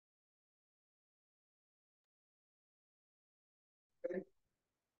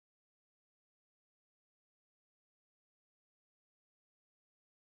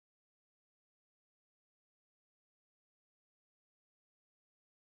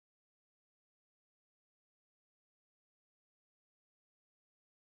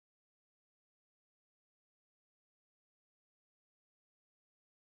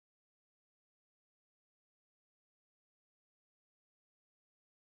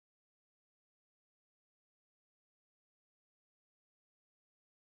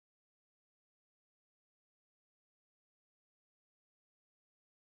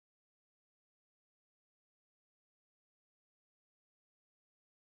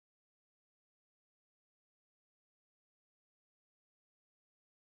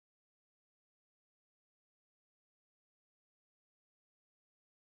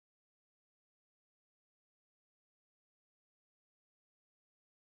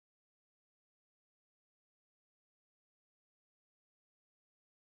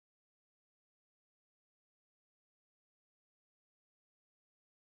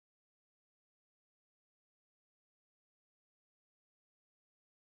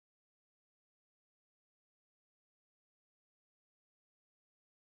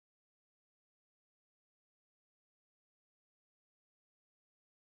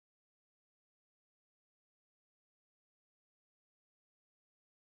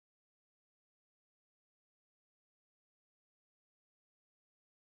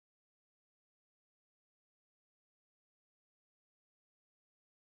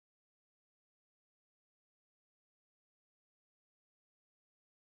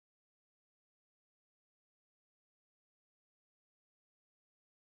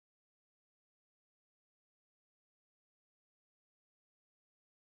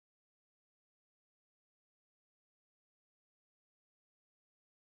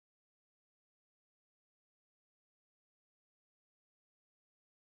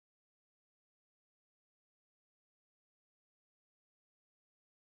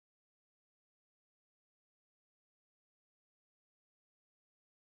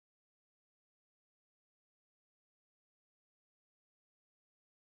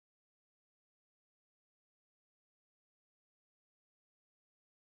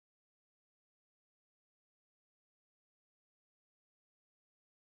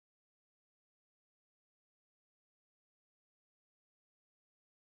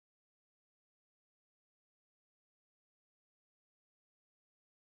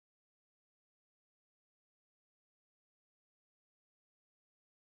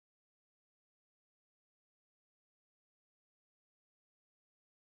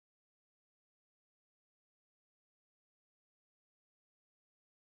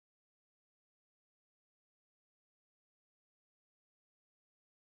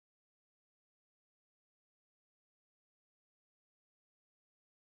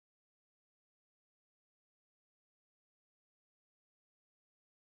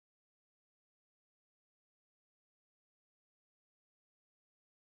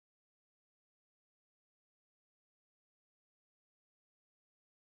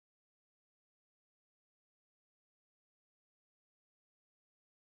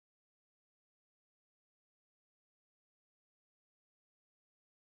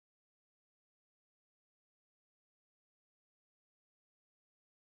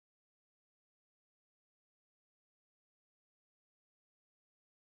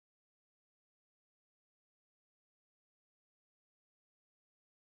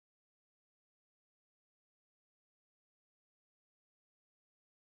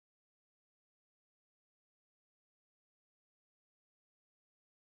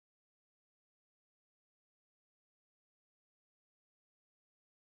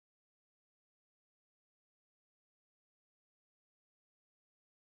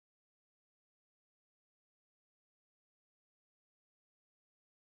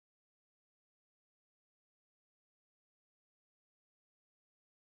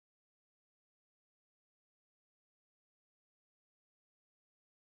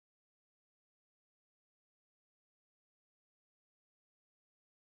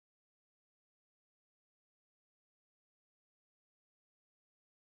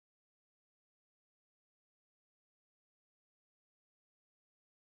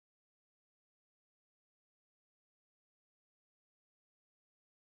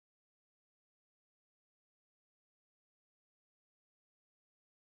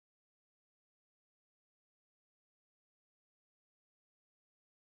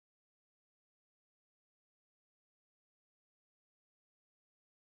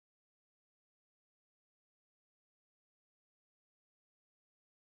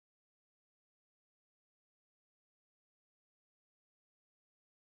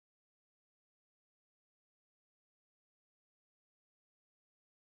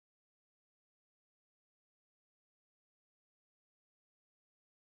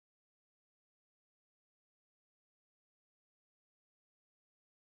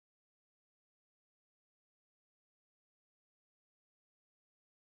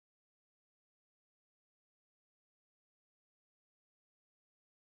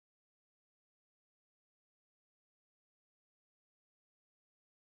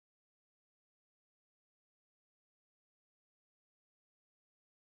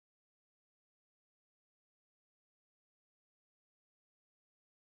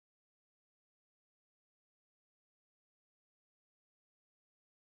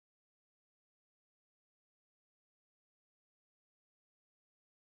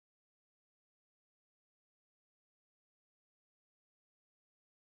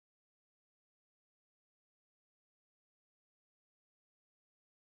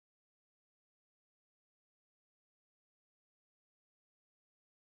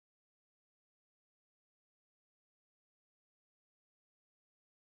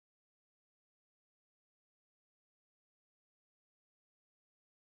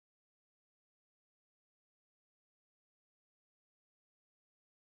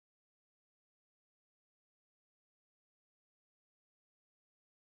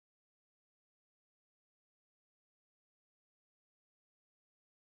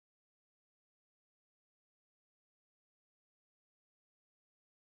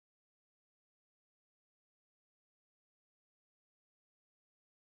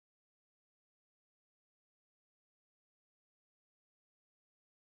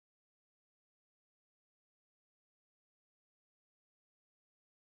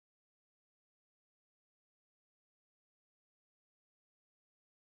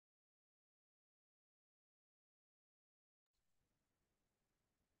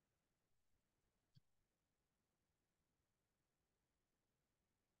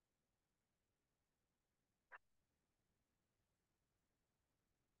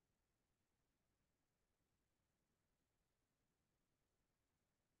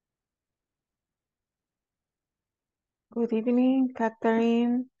Good evening,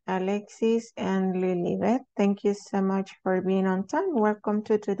 Catherine, Alexis, and Lilibet. Thank you so much for being on time. Welcome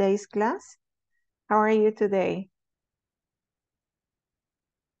to today's class. How are you today?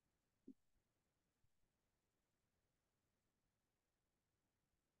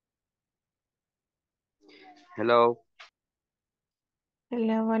 Hello.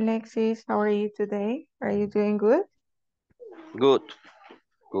 Hello, Alexis. How are you today? Are you doing good? Good.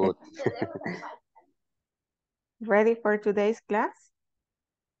 Good. Ready for today's class?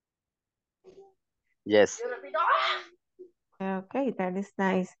 Yes. Okay, that is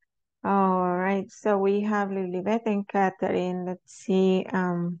nice. All right, so we have Lilibet and Catherine. Let's see.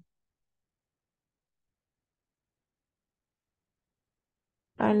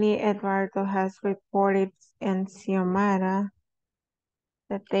 Only Eduardo has reported and Xiomara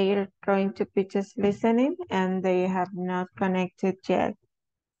that they are going to be just listening and they have not connected yet.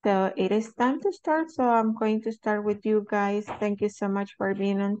 So it is time to start. So I'm going to start with you guys. Thank you so much for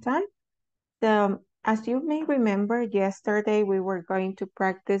being on time. So as you may remember, yesterday we were going to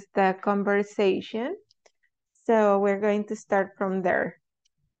practice the conversation. So we're going to start from there.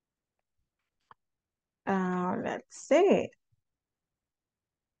 Let's see.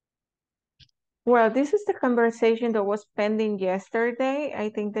 Well, this is the conversation that was pending yesterday. I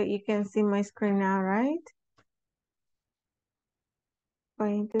think that you can see my screen now, right?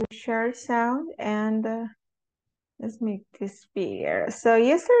 Going to share sound and let's make this bigger. So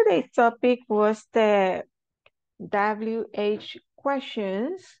yesterday's topic was the WH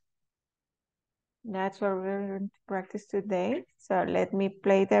questions. That's what we're going to practice today. So let me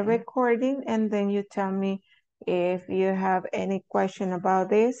play the recording and then you tell me if you have any question about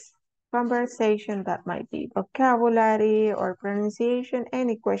this conversation. That might be vocabulary or pronunciation,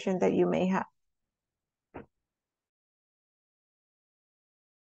 any question that you may have.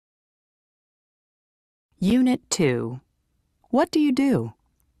 Unit 2. What do you do?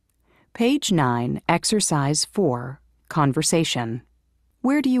 Page 9, Exercise 4, Conversation.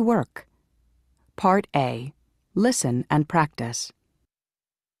 Where do you work? Part A. Listen and practice.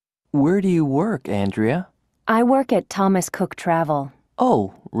 Where do you work, Andrea? I work at Thomas Cook Travel.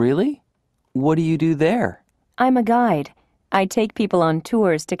 Oh, really? What do you do there? I'm a guide. I take people on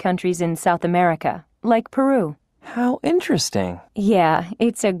tours to countries in South America, like Peru. How interesting. Yeah,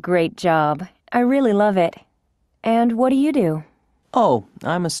 it's a great job. I really love it. And what do you do? Oh,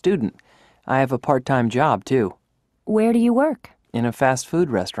 I'm a student. I have a part-time job, too, Where do you work? in a fast food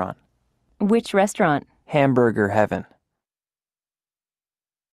restaurant. Which restaurant? Hamburger Heaven.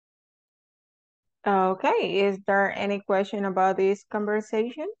 Okay, is there any question about this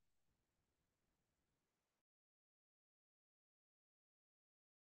conversation?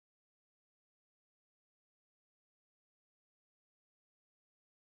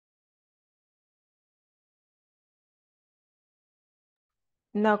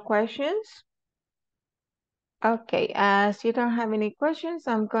 No questions? Okay, as you don't have any questions,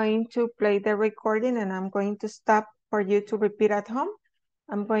 I'm going to play the recording and I'm going to stop for you to repeat at home.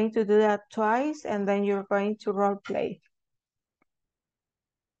 I'm going to do that twice and then you're going to role play.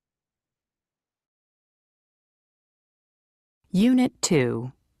 Unit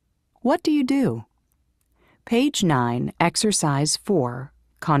 2. What do you do? Page 9, Exercise 4,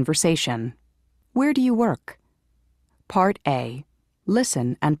 Conversation. Where do you work? Part A.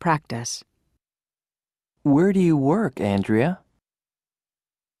 Listen and practice. Where do you work, Andrea?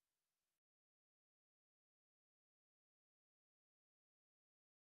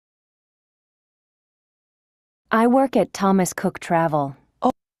 I work at Thomas Cook Travel.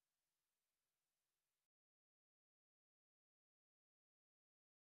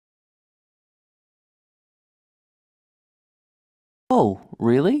 Oh,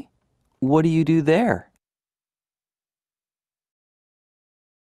 really? What do you do there?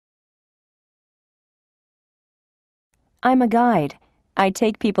 I'm a guide. I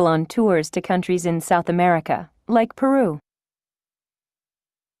take people on tours to countries in South America, like Peru.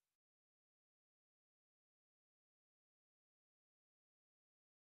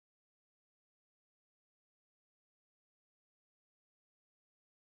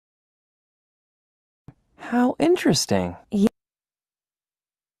 How interesting.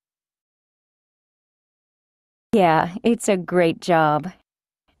 Yeah, it's a great job.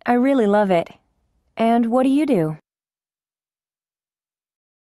 I really love it. And what do you do?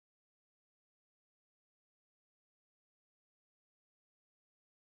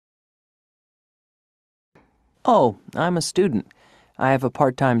 Oh, I'm a student. I have a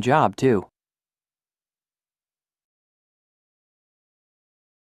part-time job, too.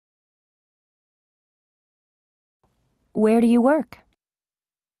 Where do you work?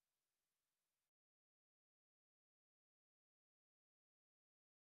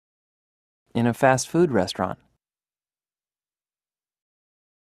 In a fast food restaurant.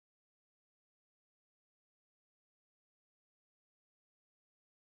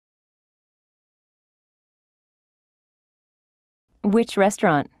 Which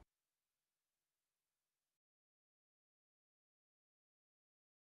restaurant?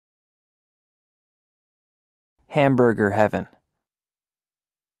 Hamburger heaven.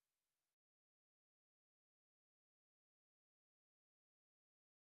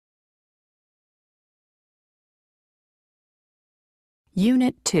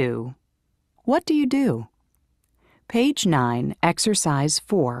 Unit 2. What do you do? Page 9, Exercise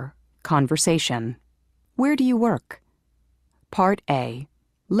 4, Conversation. Where do you work? Part A.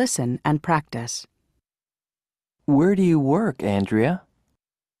 Listen and practice. Where do you work, Andrea?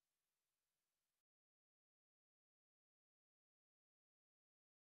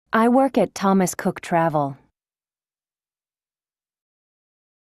 I work at Thomas Cook Travel.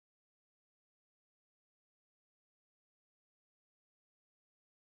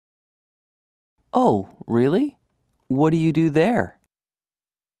 Oh, really? What do you do there?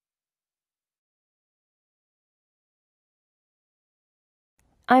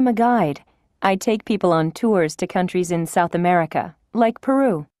 I'm a guide. I take people on tours to countries in South America, like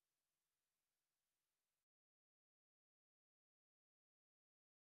Peru.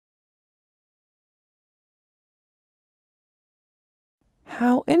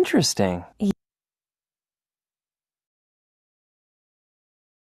 How interesting.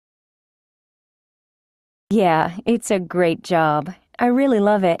 Yeah, it's a great job. I really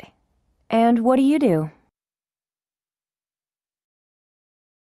love it. And what do you do?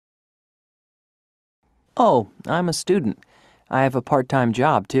 Oh, I'm a student. I have a part-time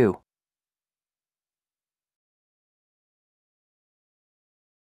job, too.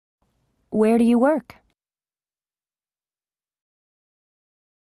 Where do you work?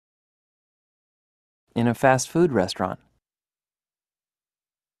 In a fast food restaurant.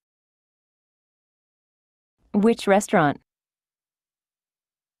 Which restaurant?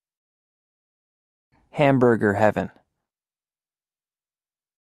 Hamburger heaven.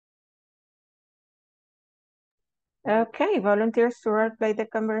 Okay, volunteers to role play the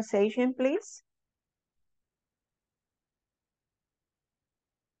conversation, please.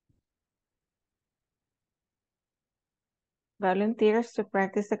 Volunteers to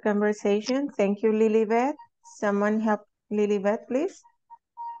practice the conversation. Thank you, Lilibet. Someone help Lilibet, please.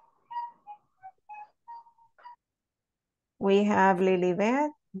 We have Lilibet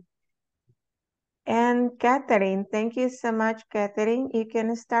and Catherine. Thank you so much, Catherine. You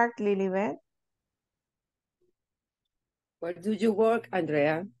can start, Lilibet. Where do you work,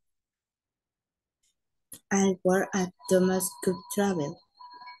 Andrea? I work at Thomas Cook Travel.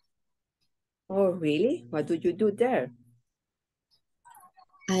 Oh, really? What do you do there?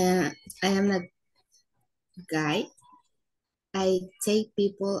 I am a guide. I take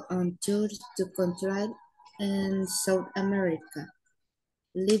people on tours to countries in South America.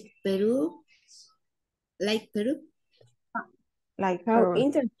 Live Peru, like Peru. Like How Peru.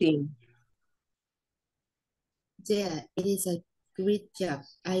 interesting. Yeah, it is a great job.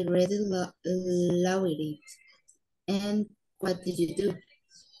 I really love it. And what do you do?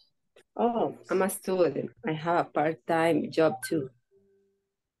 Oh, I'm a student. I have a part-time job too.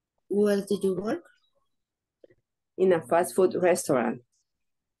 Where do you work? In a fast food restaurant,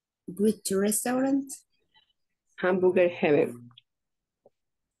 Which restaurant? Hamburger Heaven.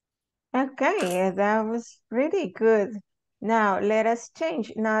 Okay, that was really good. Now let us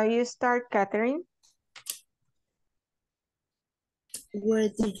change. Now you start, Catherine. Where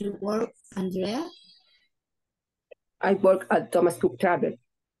do you work, Andrea? I work at Thomas Cook Travel.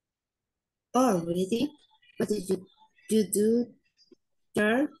 Oh, really? What do you do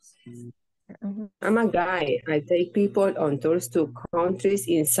there? I'm a guide. I take people on tours to countries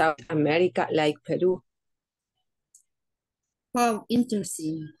in South America like Peru. How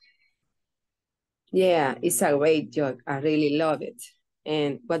interesting. Yeah, it's a great job. I really love it.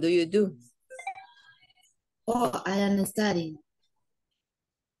 And what do you do? Oh, I am studying.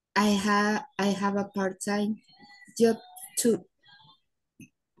 I have a part-time job too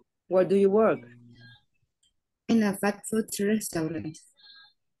Where do you work? in a fast food restaurant.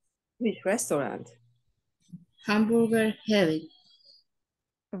 Which restaurant? Hamburger heaven.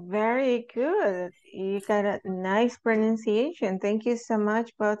 Very good. You got a nice pronunciation. Thank you so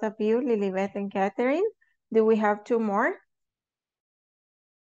much, both of you, Lilibet and Catherine. Do we have two more?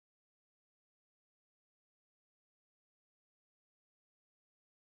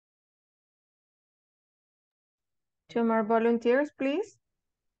 Two more volunteers, please.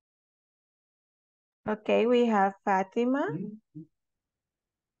 Okay, we have Fatima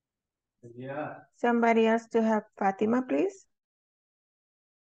Somebody else to help Fatima, please.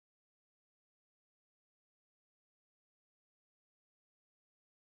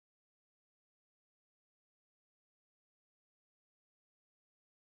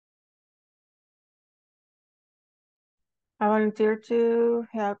 I volunteer to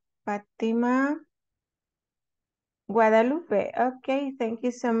help Fatima. Guadalupe. Okay, thank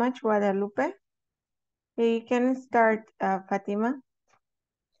you so much, Guadalupe. You can start, Fatima.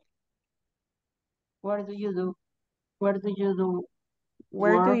 Where do you do? Where do you do?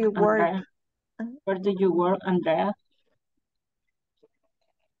 Where do you work? Andrea? Where do you work, Andrea?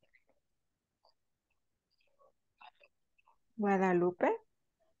 Guadalupe.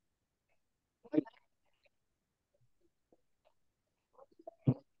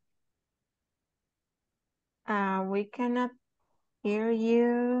 We cannot hear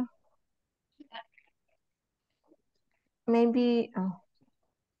you. Maybe, oh.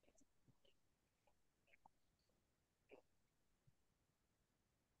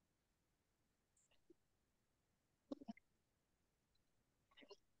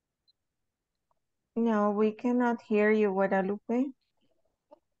 No, we cannot hear you, Guadalupe.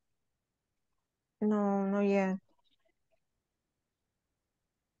 No, no yet.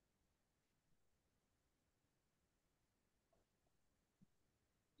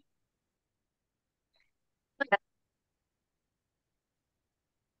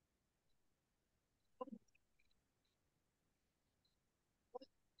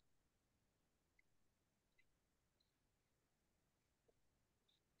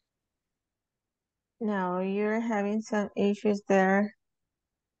 No, you're having some issues there.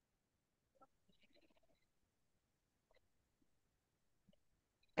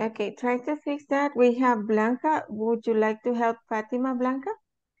 Okay, try to fix that. We have Blanca. Would you like to help Fatima, Blanca?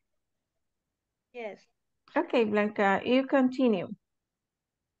 Yes. Okay, Blanca, you continue.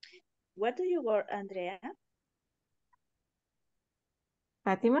 Where do you work, Andrea?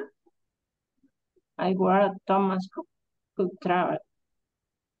 Fatima? I work at Thomas Cook Travel.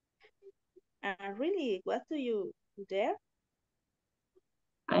 Really, what do you do there?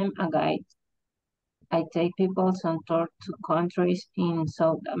 I'm a guide. I take people on tour to countries in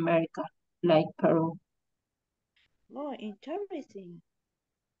South America, like Peru. Oh, interesting.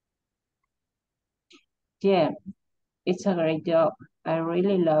 Yeah, it's a great job. I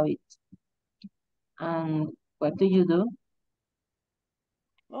really love it. And what do you do?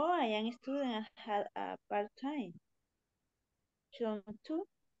 Oh, I am a student and had a part-time job too.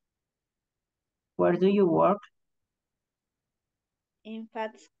 Where do you work? In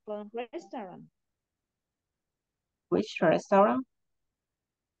fast food restaurant, Which restaurant?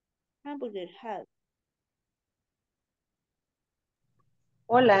 hamburger hut.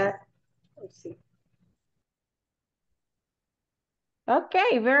 Hola. Sí.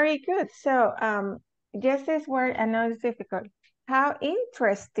 Okay, very good. So, just this word, I know it's difficult. How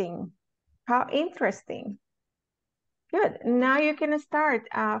interesting. How interesting. Good. Now you can start,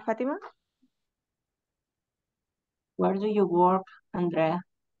 Fatima. Where do you work, Andrea?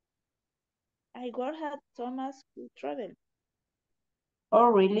 I work at Thomas Cook Travel. Oh,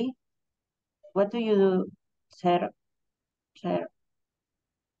 really? What do you do, sir?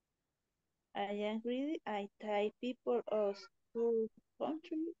 I take people of two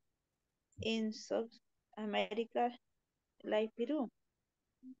countries in South America, like Peru.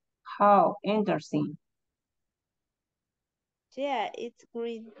 How interesting. Yeah, it's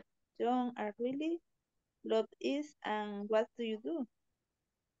great. John, I really love it. And what do you do?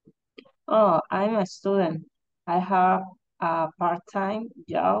 Oh, I'm a student. I have a part-time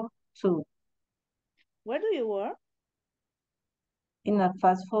job too, Where do you work? in a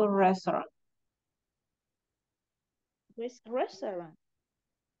fast food restaurant, Which restaurant?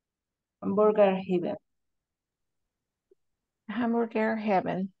 Hamburger Heaven. Hamburger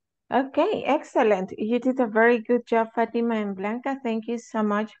Heaven. Okay, excellent. You did a very good job, Fatima and Blanca. Thank you so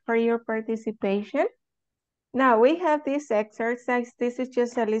much for your participation. Now we have this exercise. This is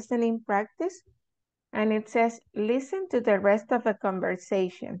just a listening practice. And it says, listen to the rest of the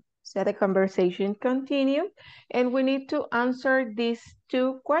conversation. So the conversation continues, and we need to answer these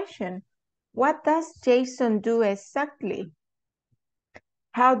two questions. What does Jason do exactly?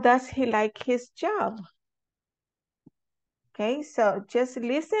 How does he like his job? Okay, so just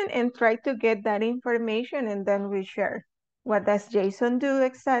listen and try to get that information, and then we share. What does Jason do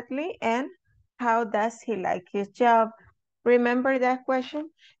exactly, and how does he like his job? Remember that question?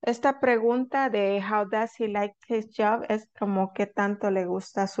 Esta pregunta de how does he like his job es como qué tanto le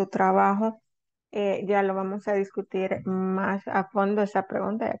gusta su trabajo. Ya lo vamos a discutir más a fondo esa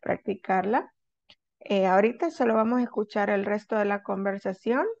pregunta, de practicarla. Ahorita solo vamos a escuchar el resto de la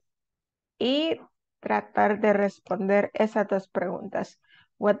conversación y tratar de responder esas dos preguntas.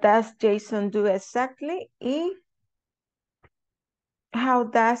 What does Jason do exactly? Y how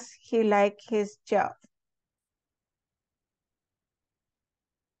does he like his job?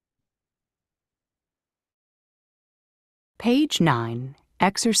 Page 9,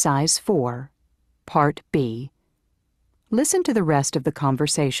 Exercise 4, Part B. Listen to the rest of the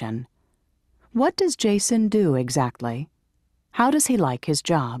conversation. What does Jason do exactly? How does he like his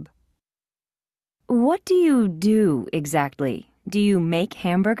job? What do you do exactly? Do you make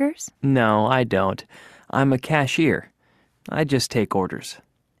hamburgers? No, I don't. I'm a cashier. I just take orders.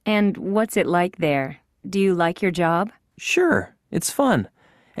 And what's it like there? Do you like your job? Sure, it's fun.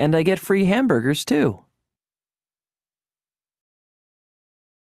 And I get free hamburgers, too.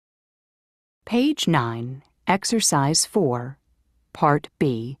 Page 9, Exercise 4, Part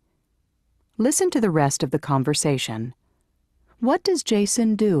B. Listen to the rest of the conversation. What does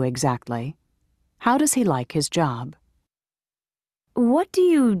Jason do exactly? How does he like his job? What do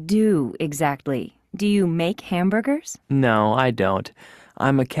you do exactly? Do you make hamburgers? No, I don't.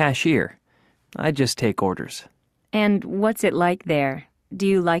 I'm a cashier. I just take orders. And what's it like there? Do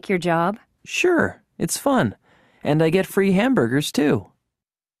you like your job? Sure, it's fun. And I get free hamburgers, too.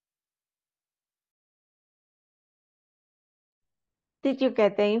 Did you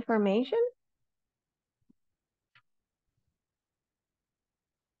get the information?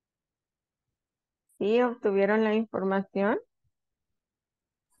 ¿Sí obtuvieron la información?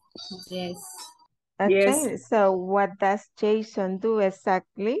 Yes. Okay, Yes. so what does Jason do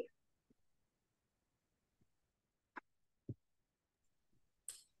exactly?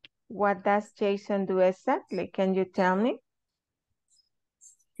 What does Jason do exactly? Can you tell me?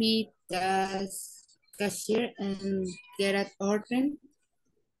 He does cashier and get an order.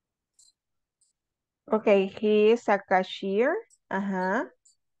 Okay, he is a cashier. Uh-huh.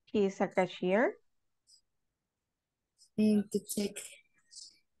 He is a cashier. And to check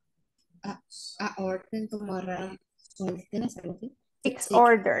a orden como agarrar órdenes, algo así. To Takes take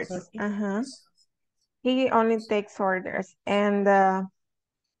orders. order. Uh-huh. He only takes orders. And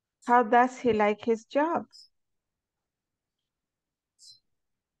how does he like his job?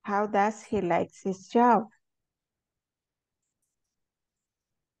 How does he like his job?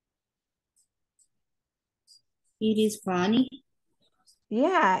 It is funny.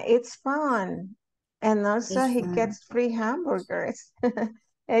 Yeah, it's fun. And also It's he fun. gets free hamburgers.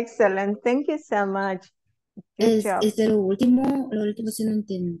 Excellent. Thank you so much. Good job. Es de lo último sí no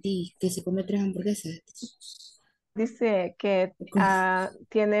entendí, que se come 3 hamburguesas. Dice que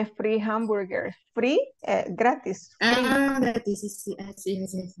tiene free hamburgers. Free, gratis. Free. Gratis, sí, sí,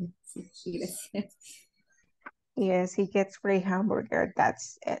 sí, gracias. Yes, he gets free hamburger.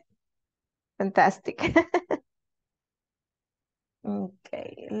 That's it. Fantastic.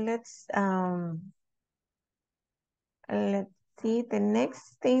 Okay, let's see. The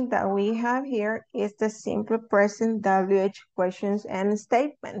next thing that we have here is the simple present WH questions and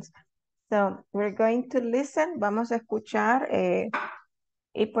statements. So we're going to listen. Vamos a escuchar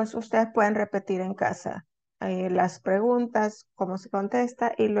y pues ustedes pueden repetir en casa las preguntas, cómo se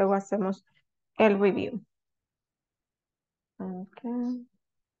contesta y luego hacemos el review. Okay.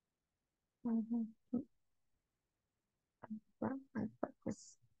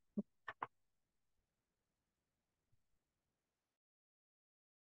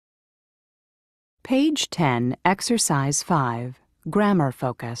 Page 10, Exercise 5, Grammar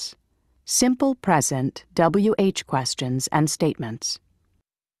Focus. Simple present WH questions and statements.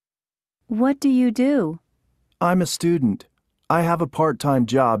 What do you do? I'm a student. I have a part-time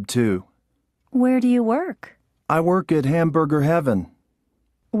job, too. Where do you work? I work at Hamburger Heaven.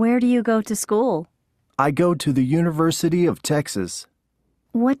 Where do you go to school? I go to the University of Texas.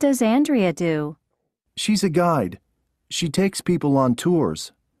 What does Andrea do? She's a guide. She takes people on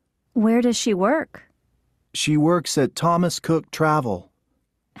tours. Where does she work? She works at Thomas Cook Travel.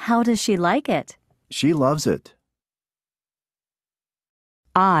 How does she like it? She loves it.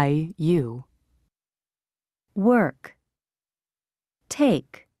 You. Work.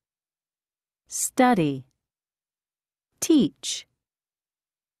 Take. Study. Teach.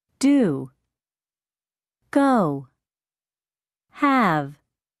 Do. Go. Have.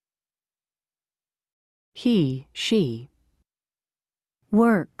 He, she.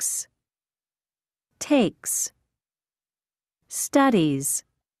 Works. Takes. Studies.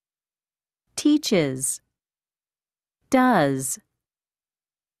 Teaches. Does.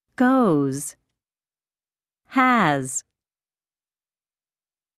 Goes. Has.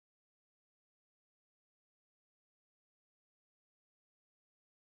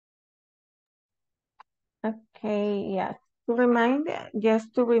 Okay, yes.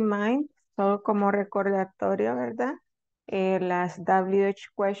 Just to remind, Solo como recordatorio, ¿verdad? Las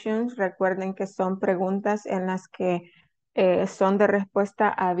WH questions, recuerden que son preguntas en las que son de respuesta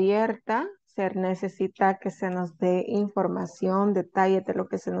abierta. Se necesita que se nos dé información, detalles de lo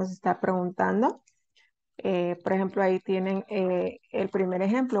que se nos está preguntando. Por ejemplo, ahí tienen el primer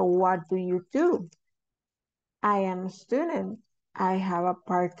ejemplo. What do you do? I am a student. I have a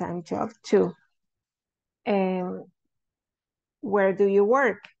part-time job too. Where do you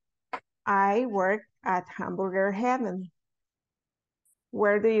work? I work at Hamburger Heaven.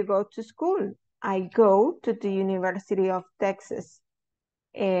 Where do you go to school? I go to the University of Texas.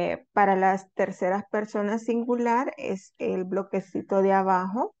 Para las terceras personas singular es el bloquecito de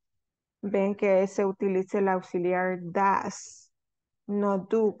abajo. Ven que se utiliza el auxiliar does, no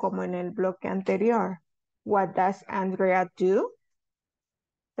do como en el bloque anterior. What does Andrea do?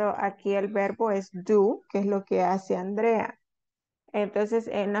 So, aquí el verbo es do, que es lo que hace Andrea. Entonces,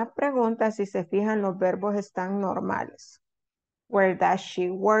 en la pregunta, si se fijan, los verbos están normales. Where does she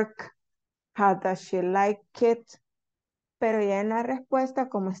work? How does she like it? Pero ya en la respuesta,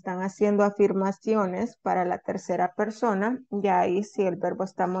 como están haciendo afirmaciones para la tercera persona, ya ahí sí el verbo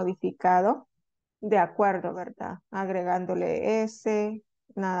está modificado de acuerdo, ¿verdad? Agregándole S,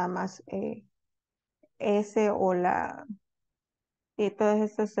 nada más S o la... Y todos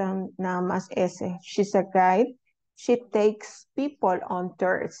estos son nada más S. She's a guide. She takes people on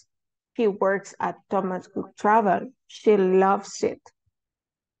tours. He works at Thomas Cook Travel. She loves it.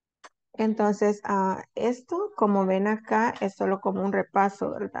 Entonces, esto, como ven acá, es solo como un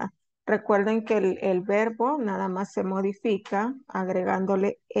repaso, ¿verdad? Recuerden que el verbo nada más se modifica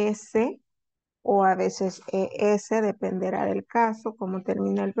agregándole S o a veces ES, dependerá del caso, cómo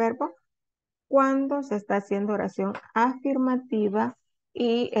termina el verbo, cuando se está haciendo oración afirmativa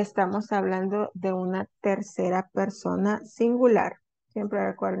y estamos hablando de una tercera persona singular. Siempre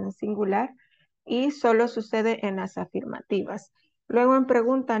recuerden singular y solo sucede en las afirmativas. Luego en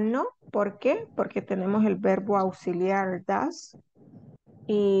pregunta no, ¿por qué? Porque tenemos el verbo auxiliar does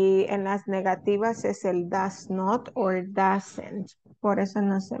y en las negativas es el does not or doesn't. Por eso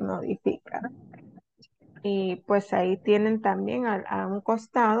no se modifica. Y pues ahí tienen también a un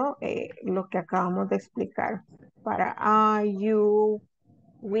costado lo que acabamos de explicar. Para I, you,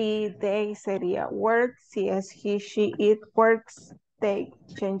 we, they sería work. Si es he, she, it, works. Take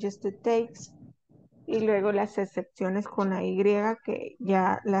changes to takes. Y luego las excepciones con la Y que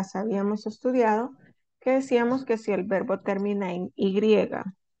ya las habíamos estudiado, que decíamos que si el verbo termina en Y,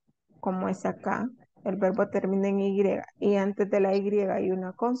 como es acá, el verbo termina en Y y antes de la Y hay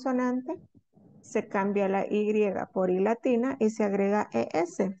una consonante, se cambia la Y por I latina y se agrega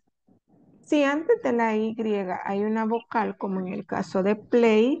ES. Si antes de la Y hay una vocal, como en el caso de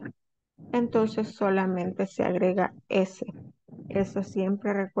play, entonces solamente se agrega S. Eso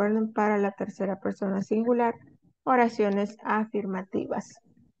siempre recuerden para la tercera persona singular, oraciones afirmativas.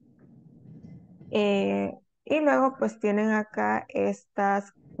 Y luego pues tienen acá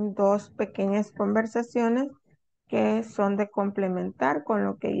estas dos pequeñas conversaciones que son de complementar con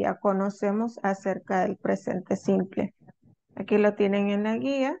lo que ya conocemos acerca del presente simple. Aquí lo tienen en la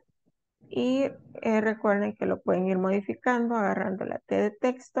guía y recuerden que lo pueden ir modificando agarrando la T de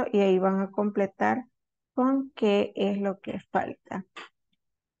texto y ahí van a completar con qué es lo que falta.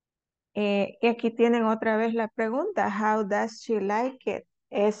 Y aquí tienen otra vez la pregunta, how does she like it?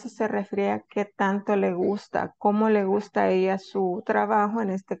 Eso se refiere a qué tanto le gusta, cómo le gusta a ella su trabajo.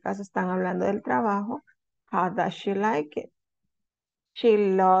 En este caso están hablando del trabajo. How does she like it? She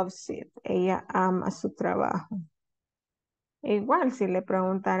loves it. Ella ama su trabajo. Igual, si le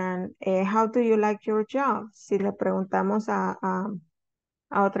preguntaran, how do you like your job? Si le preguntamos a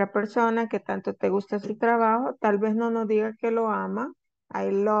otra persona qué tanto te gusta su trabajo, tal vez no nos diga que lo ama. I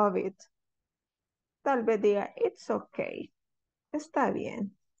love it. Tal vez diga, it's okay. Está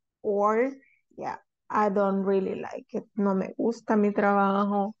bien. Or, yeah, I don't really like it. No me gusta mi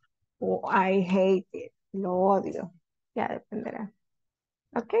trabajo. O I hate it. Lo odio. Ya dependerá.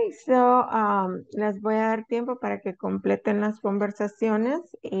 Ok, so les voy a dar tiempo para que completen las conversaciones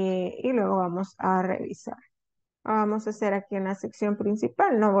y luego vamos a revisar. Vamos a hacer aquí en la sección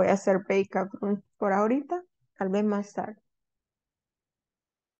principal. No voy a hacer backup por ahorita, tal vez más tarde.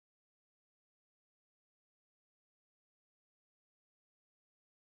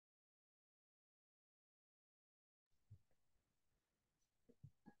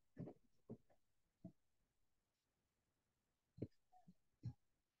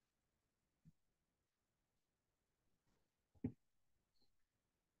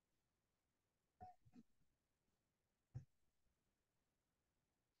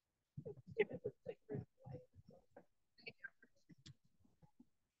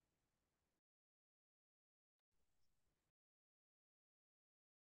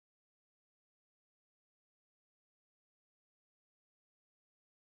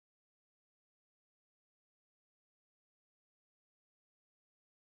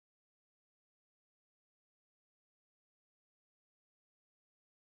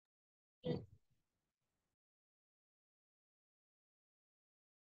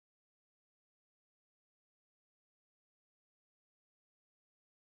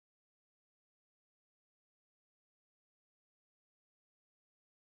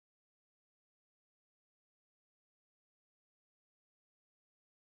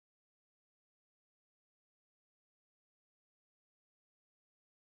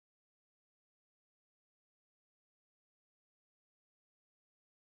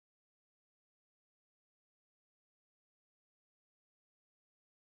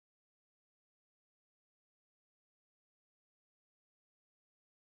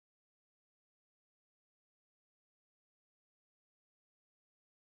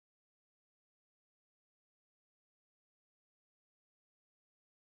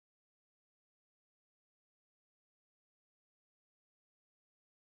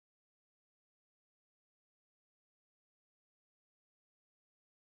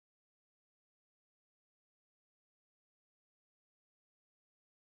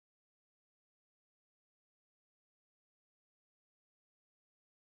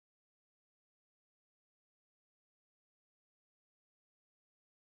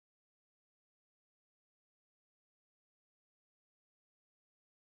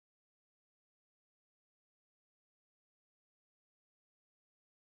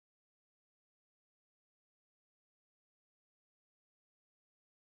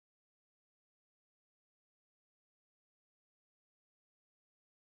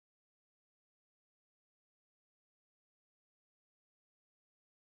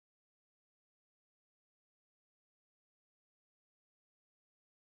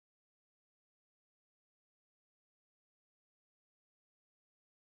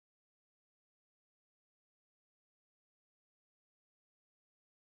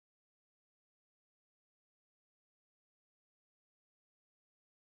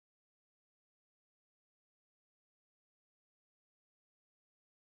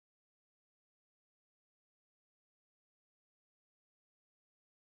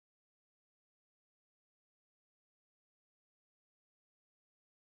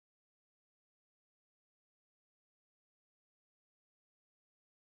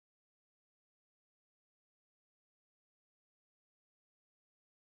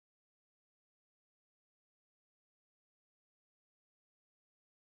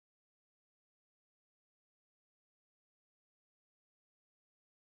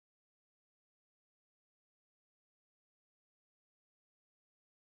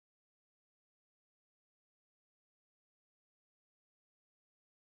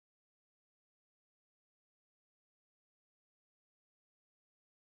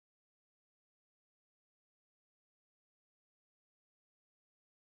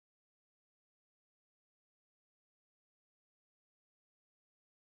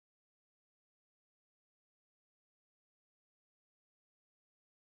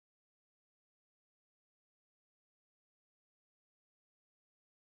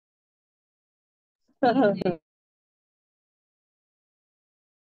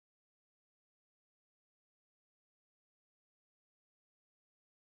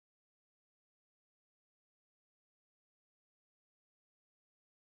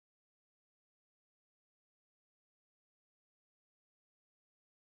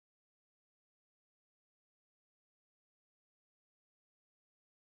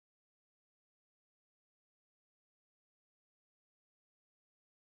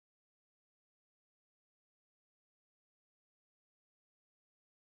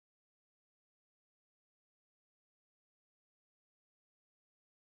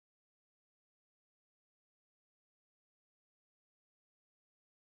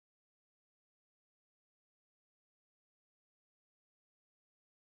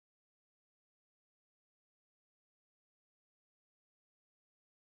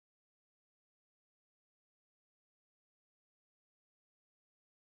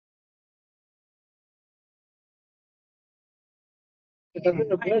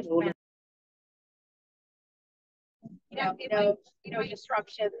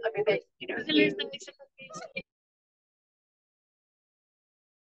 Disruption. I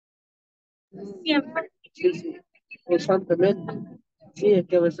mean, siempre. Sí, sí, constantemente. Sí, es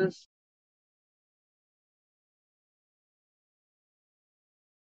que a veces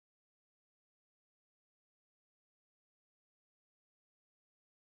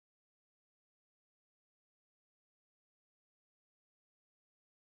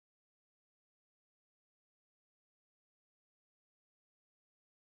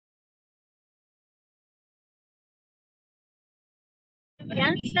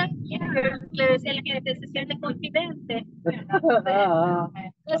confianza, le decía a la gente, se siente confidente.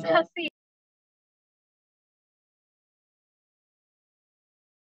 Cosas así.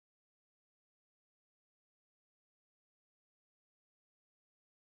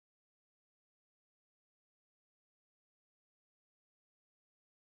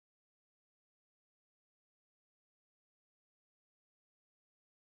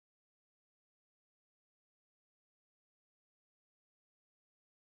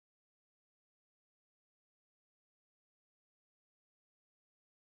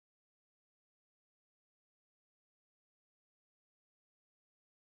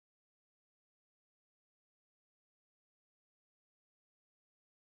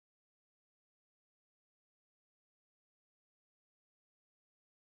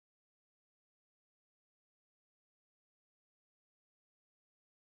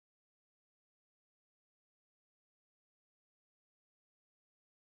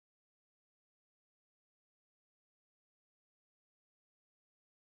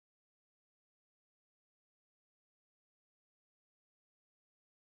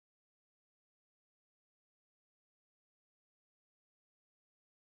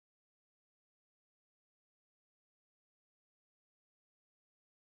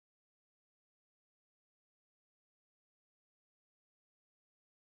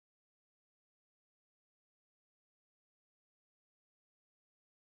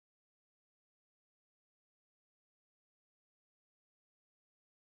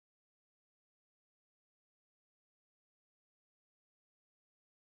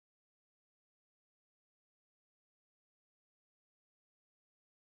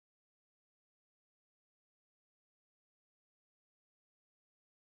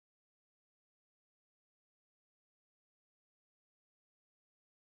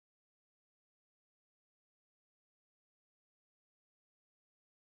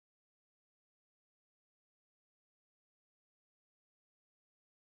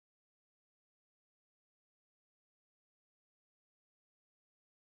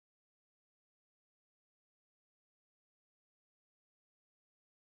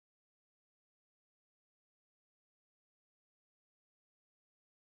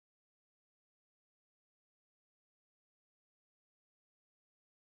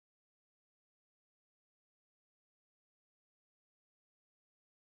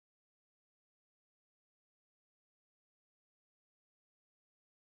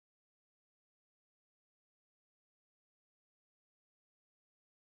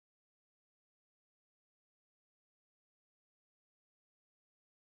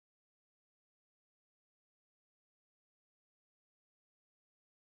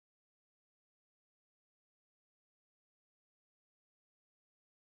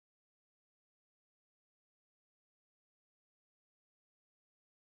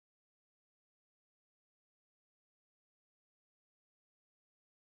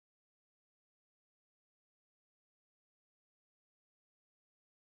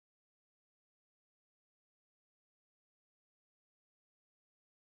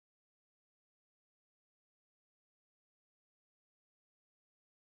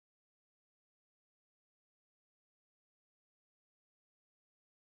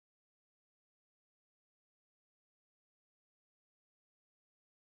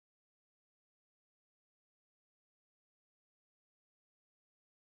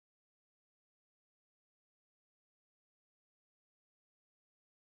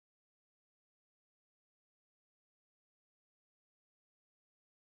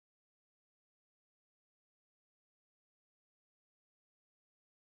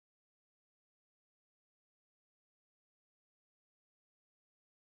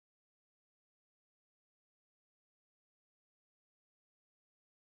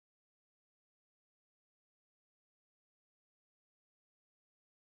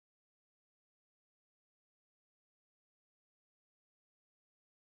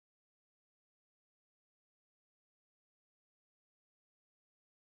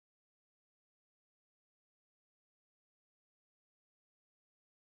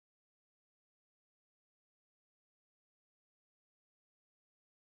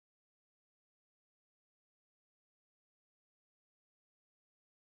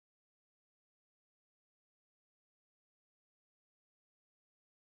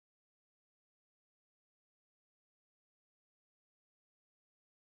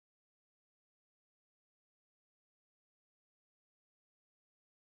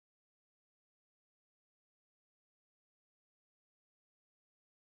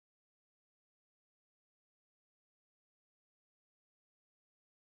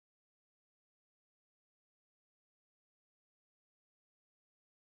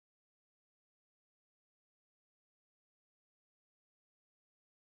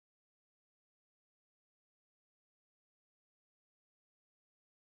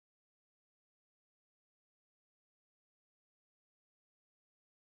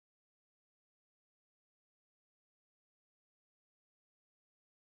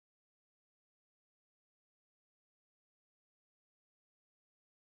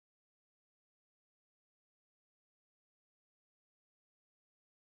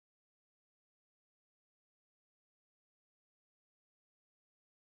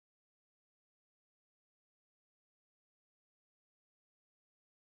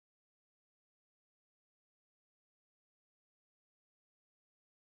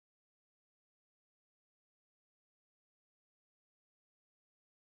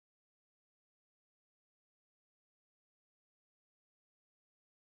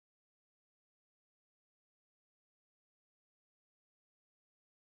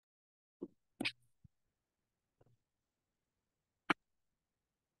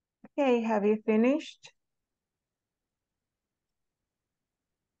 Okay, have you finished?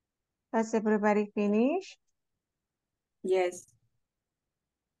 Has everybody finished? Yes.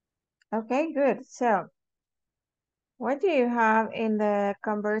 Okay, good. So, what do you have in the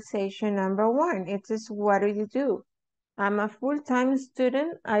conversation number 1? It is, what do you do? I'm a full-time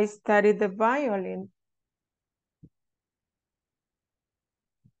student. I study the violin.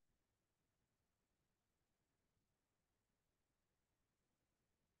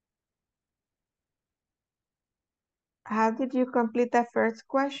 How did you complete the first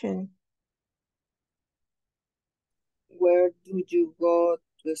question? Where do you go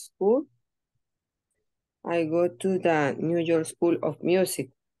to school? I go to the New York School of Music.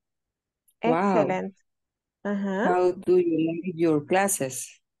 Wow. Excellent. Uh-huh. How do you like your classes?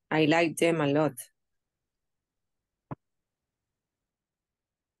 I like them a lot.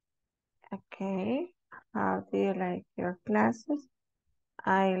 Okay. How do you like your classes?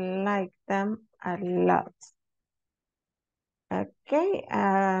 I like them a lot. Okay.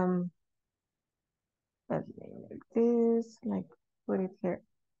 Let me make this, like, put it here.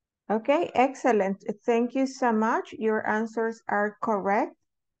 Okay, excellent. Thank you so much. Your answers are correct.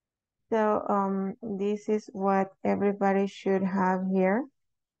 So this is what everybody should have here.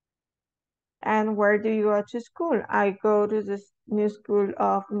 And where do you go to school? I go to the New School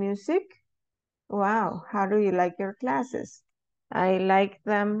of Music. Wow, how do you like your classes? I like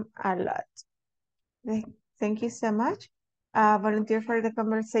them a lot. Thank you so much. Volunteer for the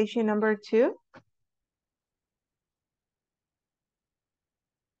conversation number 2.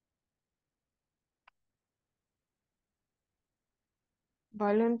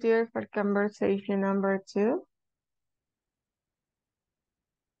 Volunteer for conversation number 2.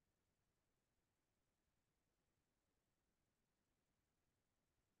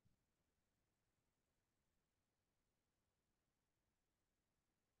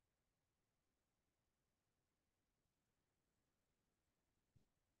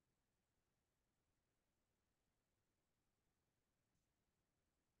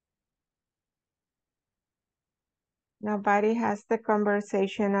 Nobody has the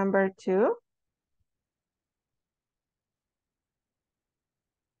conversation number 2.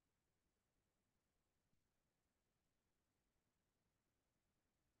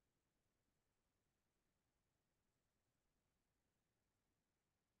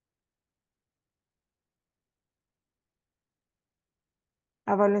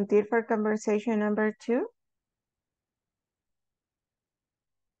 A volunteer for conversation number 2.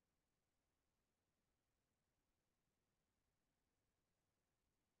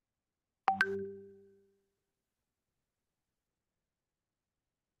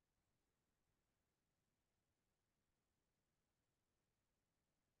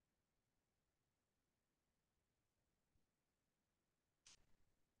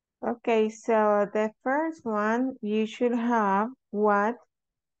 Okay, so the first one, you should have what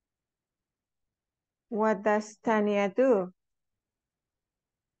does Tanya do?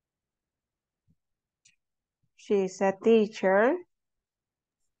 She's a teacher.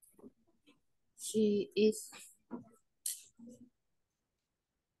 She is.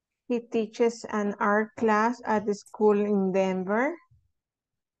 He teaches an art class at the school in Denver.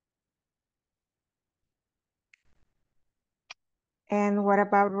 And what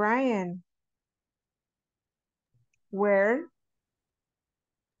about Ryan? Where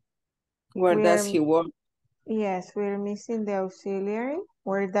Does he work? Yes, we're missing the auxiliary.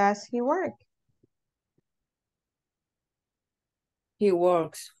 Where does he work? He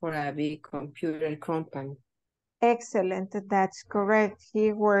works for a big computer company. Excellent, that's correct.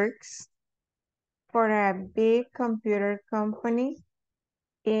 He works for a big computer company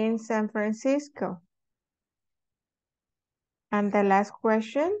in San Francisco. And the last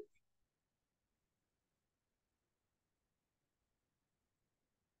question?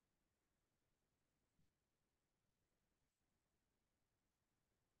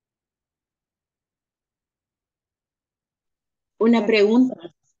 Una pregunta.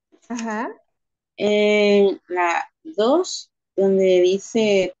 Ajá. En la 2, donde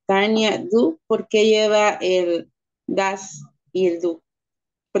dice Tania do, ¿por qué lleva el das y el do?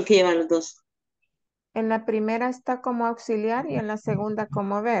 ¿Por qué llevan los dos? En la primera está como auxiliar y en la segunda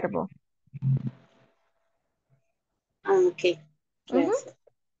como verbo. Ah, ok. Gracias.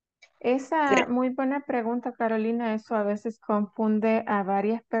 Esa muy buena pregunta, Carolina. Eso a veces confunde a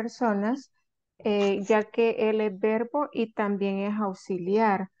varias personas, ya que él es verbo y también es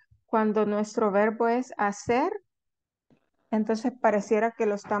auxiliar. Cuando nuestro verbo es hacer, entonces pareciera que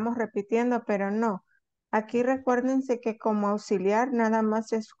lo estamos repitiendo, pero no. Aquí recuérdense que como auxiliar nada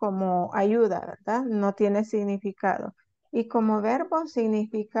más es como ayuda, ¿verdad? No tiene significado. Y como verbo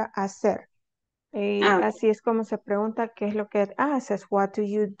significa hacer. Y así es como se pregunta qué es lo que haces. What do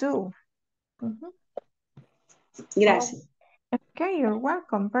you do? Gracias. Okay, you're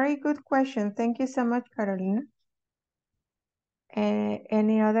welcome. Very good question. Thank you so much, Carolina.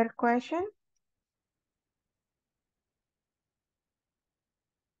 Any other question?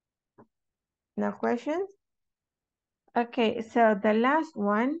 No questions? Okay, so the last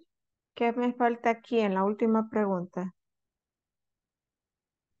one. ¿Qué me falta aquí en la última pregunta?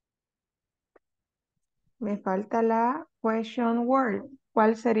 Me falta la question word.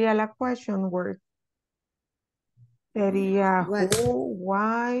 ¿Cuál sería la question word? Sería What? who,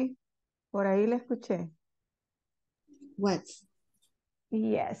 why. Por ahí la escuché. What?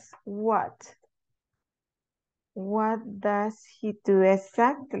 Yes, what? What does he do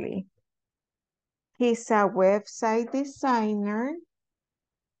exactly? He's a website designer.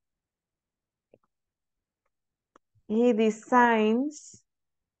 He designs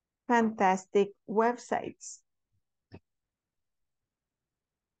fantastic websites.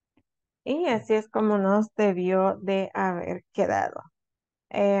 Y así es como nos debió de haber quedado.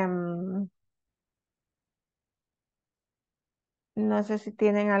 No sé si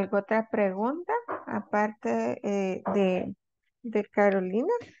tienen alguna otra pregunta aparte de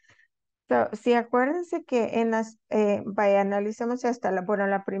Carolina. So, sí, acuérdense que en las, vaya, analicemos hasta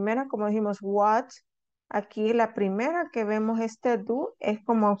la primera, como dijimos, what. Aquí la primera que vemos este do es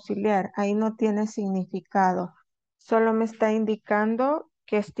como auxiliar. Ahí no tiene significado. Solo me está indicando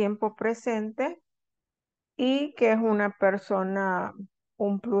que es tiempo presente y que es una persona,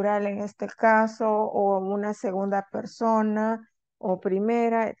 un plural en este caso, o una segunda persona, o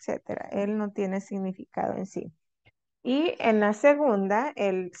primera, etcétera. Él no tiene significado en sí. Y en la segunda,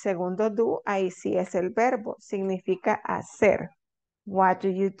 el segundo do, ahí sí es el verbo, significa hacer. What do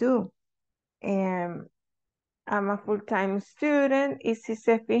you do? I'm a full-time student. Y si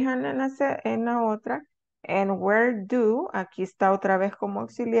se fijan en la otra, and where do, aquí está otra vez como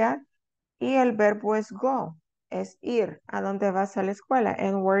auxiliar, y el verbo es go, es ir. ¿A dónde vas a la escuela?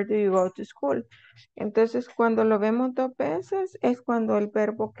 And where do you go to school? Entonces, cuando lo vemos dos veces, es cuando el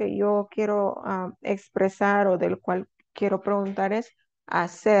verbo que yo quiero expresar o del cual quiero preguntar es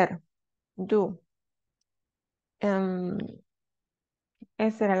hacer, do.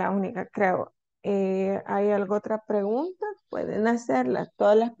 Esa era la única, creo. ¿Hay alguna otra pregunta? Pueden hacerlas.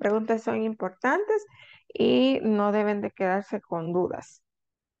 Todas las preguntas son importantes y no deben de quedarse con dudas.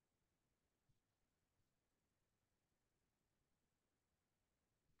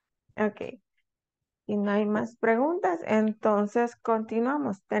 Ok. Y no hay más preguntas, entonces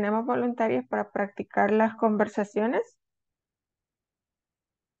continuamos. ¿Tenemos voluntarios para practicar las conversaciones?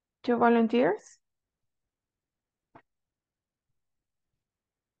 Two volunteers?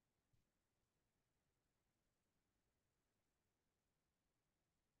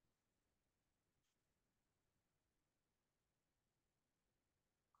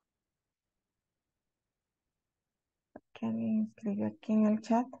 ¿Qué alguien escribió aquí en el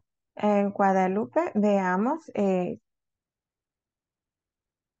chat? Guadalupe, veamos.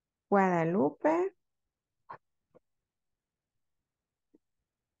 Guadalupe.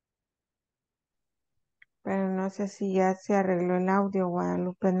 Pero no sé si ya se arregló el audio,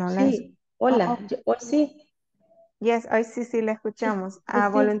 Guadalupe, no las. Sí, hola, hoy sí. Yes, hoy sí la escuchamos. Sí,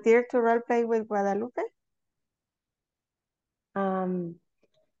 sí. Volunteer to role play with Guadalupe.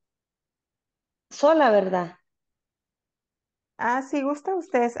 Sola, ¿verdad? Si gusta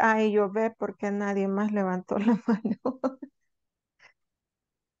ustedes, y yo ve porque nadie más levantó la mano.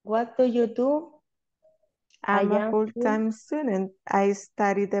 What do you do? I'm a am full-time student. I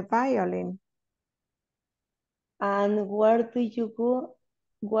study the violin. And where do you go?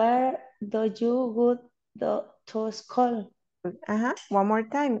 Where do you go to school? One more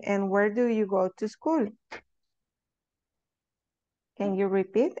time. And where do you go to school? Can you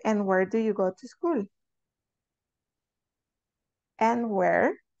repeat? And where do you go to school? And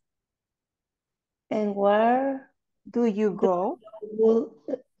where? And where do you go?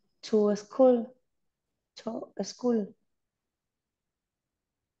 To school? To school.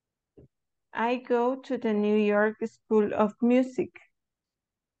 I go to the New York School of Music.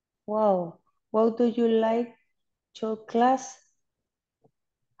 Wow. What do you like your class?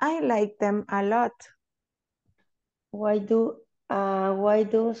 I like them a lot. Why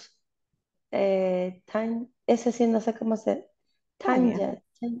does ese sí no sé cómo se Tanya.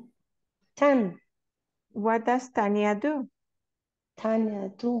 Tan. What does Tanya do? Tanya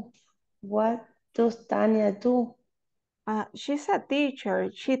do. What does Tanya do? She's a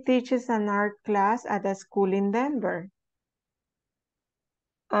teacher. She teaches an art class at a school in Denver.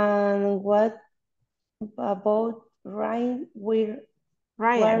 And what about Ryan.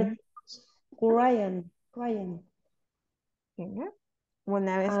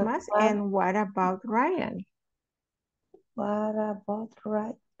 Una vez And más. And what about Ryan? What about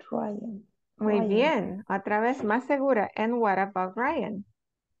Ryan? Muy bien. Otra vez más segura. And what about Ryan?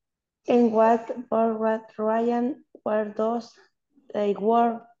 And what about Ryan? Where does they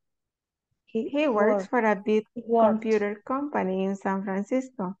work? He works for a big computer company in San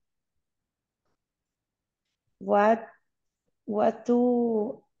Francisco. What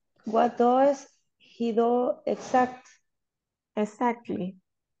does he do Exactly.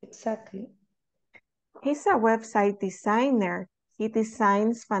 Exactly. He's a website designer. He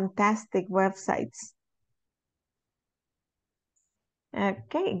designs fantastic websites.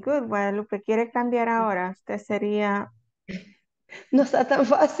 Okay, good. Guadalupe, ¿quiere cambiar ahora? Usted sería... No está tan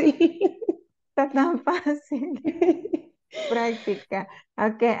fácil. Está tan fácil. Práctica.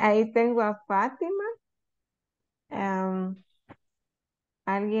 Ok, ahí tengo a Fátima.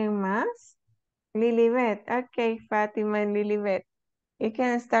 ¿Alguien más? Lilibet. Ok, Fátima and Lilibet. You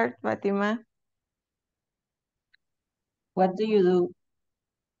can start, Fátima. What do you do?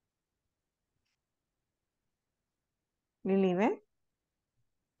 Lilibet?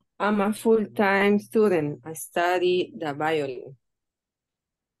 I'm a full-time student. I study the violin.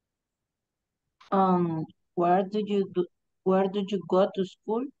 Where did you go to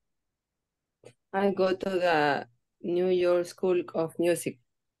school? I go to the New York School of Music.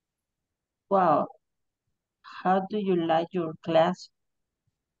 Wow. How do you like your class?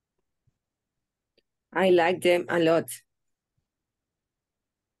 I like them a lot.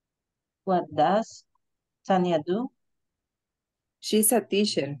 What does Tanya do? She's a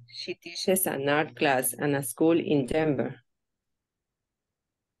teacher. She teaches an art class and a school in Denver.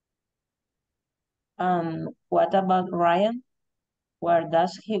 What about Ryan? Where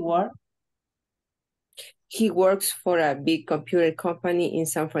does he work? He works for a big computer company in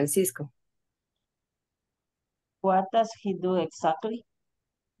San Francisco. What does he do exactly?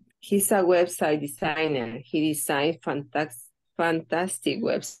 He's a website designer. He designs fantastic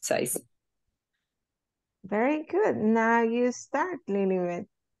websites. Very good. Now you start, Lilibet.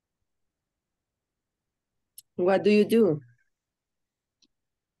 What do you do?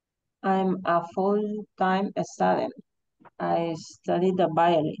 I'm a full-time student. I study the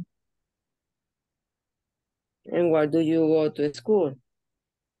violin. And where do you go to school?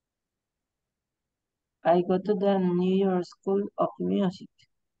 I go to the New York School of Music.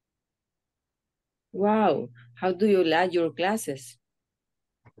 Wow, how do you like your classes?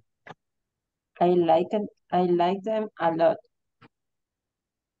 I like them a lot.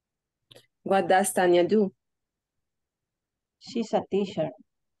 What does Tanya do? She's a teacher.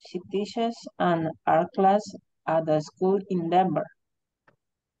 She teaches an art class at the school in Denver.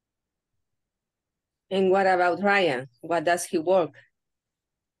 And what about Ryan? What does he work?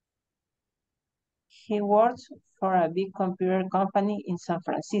 He works for a big computer company in San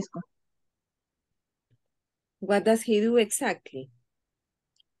Francisco. What does he do exactly?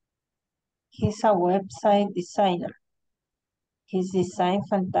 He's a website designer. He's designed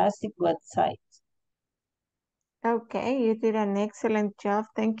fantastic websites. Okay, you did an excellent job.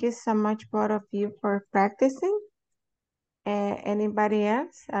 Thank you so much, both of you, for practicing. Anybody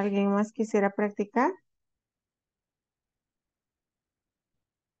else? ¿Alguien más quisiera practicar?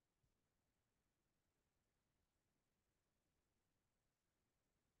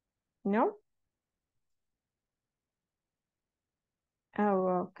 No?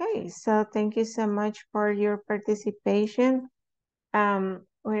 Oh, okay. So thank you so much for your participation.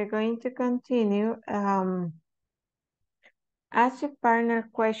 We're going to continue. Ask your partner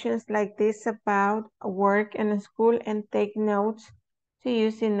questions like this about work and school and take notes to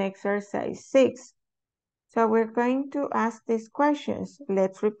use in exercise 6. So we're going to ask these questions.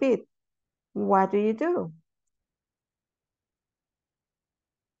 Let's repeat. What do you do?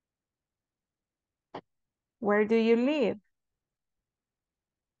 Where do you live?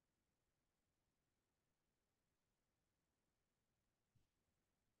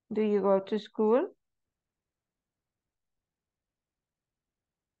 Do you go to school?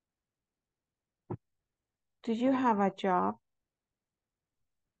 Do you have a job?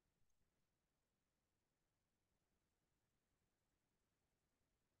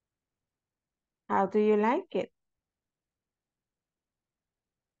 How do you like it?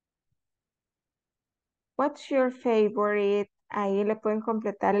 What's your favorite? Ahí le pueden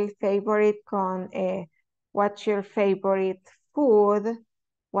completar el favorite con what's your favorite food?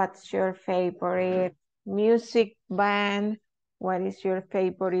 What's your favorite music band? What is your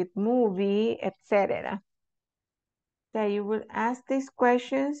favorite movie? Etc. So you will ask these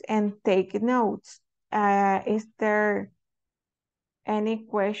questions and take notes. Is there any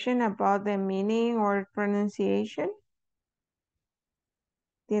question about the meaning or pronunciation?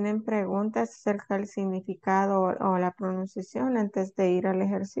 ¿Tienen preguntas acerca del significado o la pronunciación antes de ir al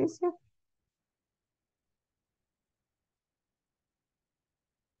ejercicio?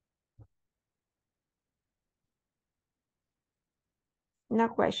 No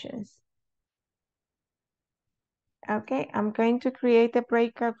questions. Okay, I'm going to create the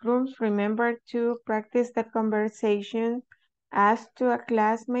breakout rooms. Remember to practice the conversation, ask to a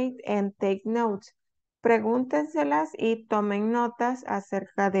classmate and take notes. Pregúntenselas y tomen notas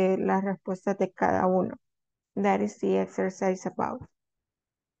acerca de las respuestas de cada uno. That is the exercise about.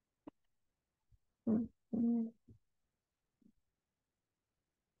 Mhm.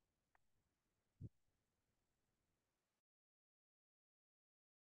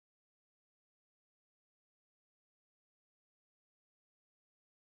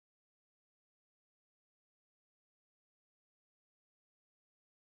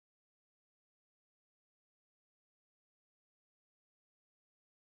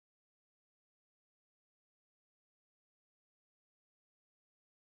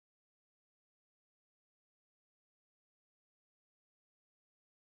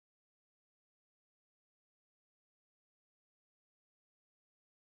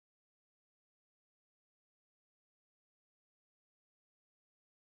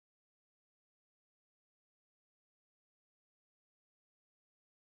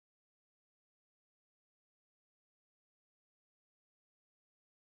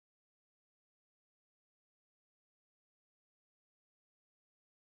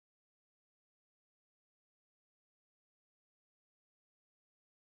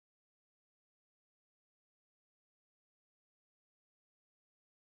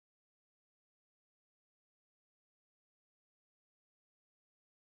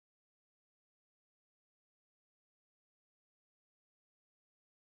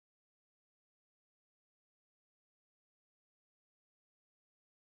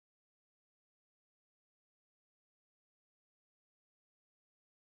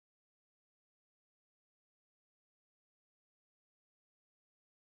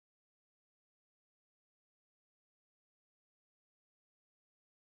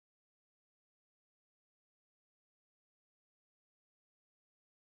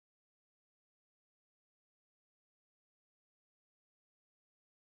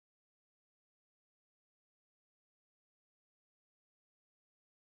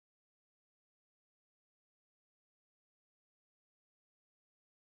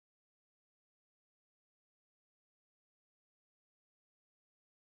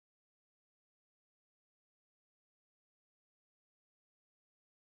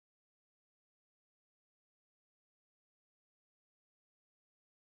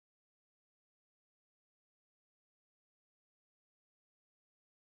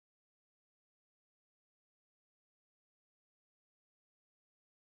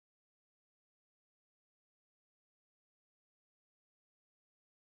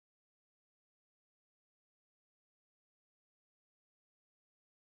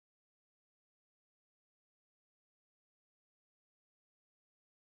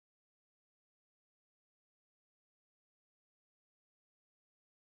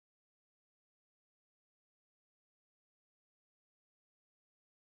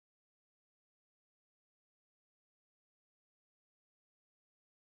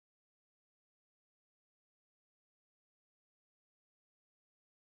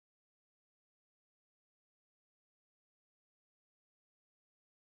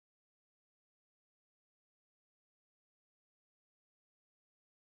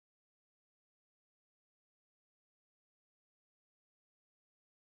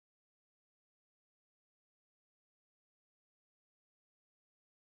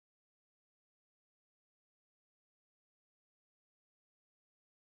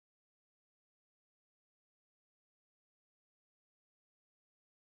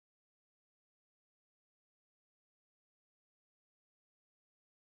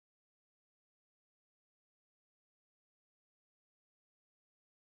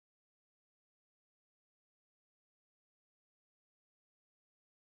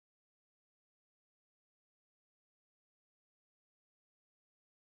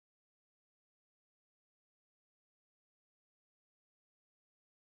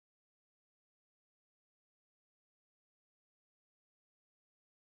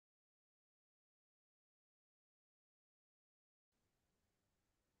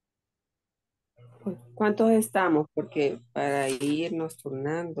 ¿Cuántos estamos? Porque para irnos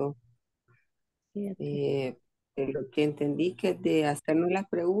turnando, lo que entendí que es de hacernos las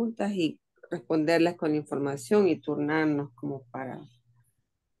preguntas y responderlas con información y turnarnos como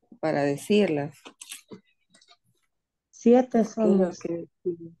para decirlas. 7 ¿Qué es lo somos. que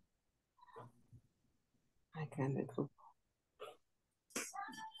decimos? Ay, grande el grupo.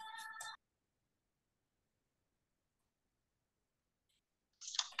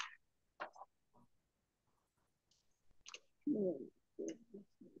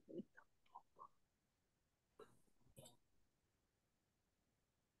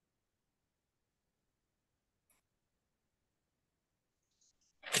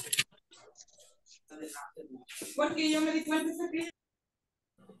 Porque yo me di cuenta que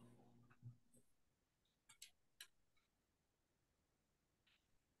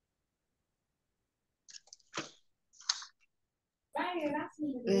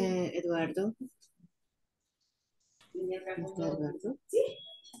Eduardo. ¿Está Eduardo?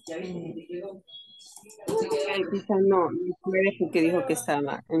 quizás no puede porque dijo que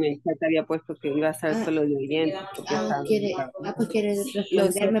estaba en el chat había puesto que iba a ser Ah, solo de oyentes porque estaba pues quiere los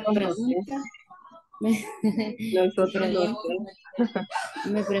responder, me otros no sé, pregunta. Me, los me otros no pregunta, sé.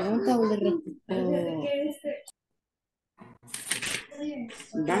 me pregunta o le respondo.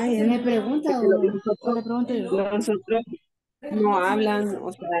 Vaya, ¿Me pregunta porque o le pregunto yo? los otros no hablan,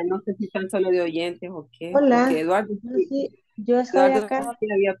 o sea, no sé si están solo de oyentes o qué, porque Hola, yo estoy Eduardo acá. sí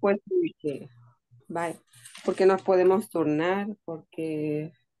había puesto de que, vaya, porque nos podemos turnar,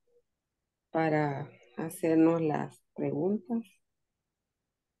 porque para hacernos las preguntas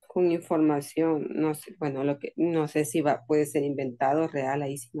con información, no sé, bueno, lo que, no sé si puede ser inventado, real,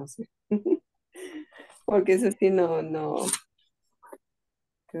 ahí sí no sé. Porque eso sí no,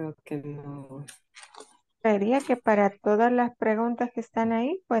 creo que no. Creería que para todas las preguntas que están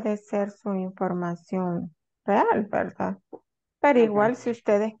ahí puede ser su información real, ¿verdad? Pero igual si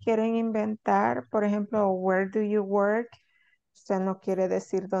ustedes quieren inventar, por ejemplo, where do you work? Usted no quiere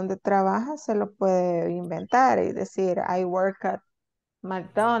decir dónde trabaja, se lo puede inventar y decir I work at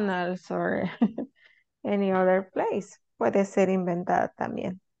McDonald's or any other place. Puede ser inventada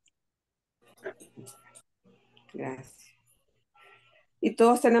también. Gracias. Y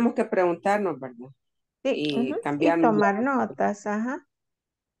todos tenemos que preguntarnos, ¿verdad? Sí, Y y cambiarnos. tomar notas, ajá.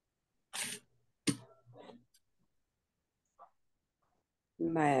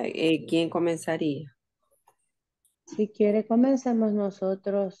 Vaya, ¿quién comenzaría? Si quiere, comencemos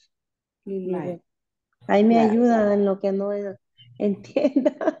nosotros, Vaya, Lili. Ahí me vaya. ayuda en lo que no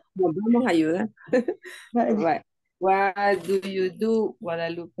entienda. Nos vamos a ayudar. Vaya. Vaya. What do you do,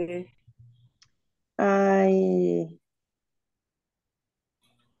 Guadalupe? Ay,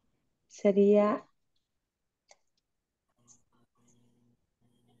 sería,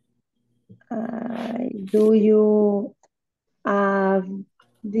 do you,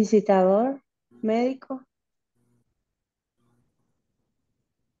 visitador médico?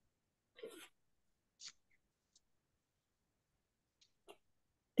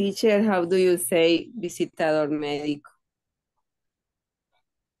 Teacher, how do you say visitador médico?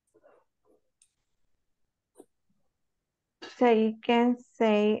 So you can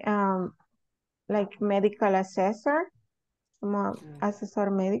say like medical assessor, como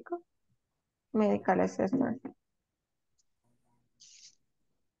asesor médico, medical assessor.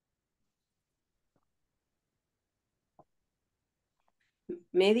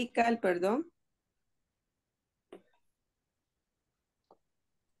 Medical, perdón.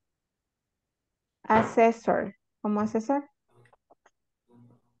 Assessor, como asesor.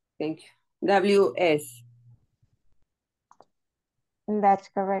 Thank you. WS. That's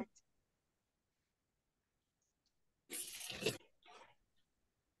correct.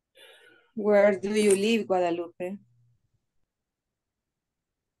 Where do you live, Guadalupe?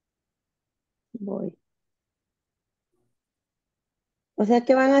 Voy. O sea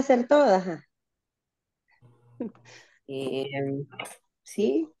que van a ser todas. ¿Ah? Sí.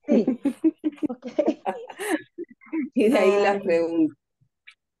 Sí. Ok. Y de ahí las Ay, preguntas.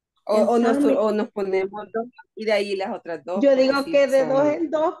 en San Mi- O nos ponemos dos y de ahí las otras dos, Yo porque digo sí que de dos son. en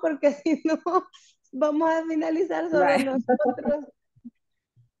dos, porque si no, vamos a finalizar solo Vaya. nosotros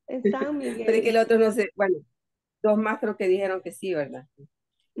en San Pero es que Miguel. el otro no sé. Bueno, dos más creo que dijeron que sí, ¿verdad?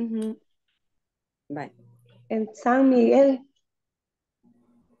 Ujú. Vaya. En San Miguel.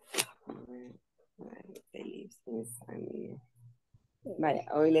 Vaya,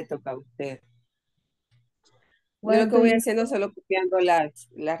 hoy le toca a usted. Yo Where lo que do voy you haciendo es solo copiando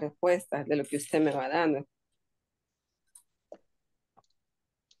las respuestas de lo que usted me va dando.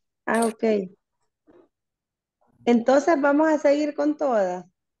 Ok. Entonces vamos a seguir con todas.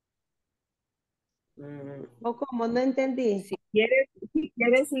 Mm, ¿O cómo? No entendí. si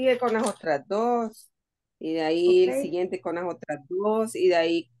quiere, sigue con las otras dos. Y de ahí Ok. el siguiente con las otras dos. Y de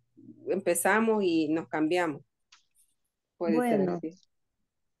ahí empezamos y nos cambiamos. Puede ser Bueno, así.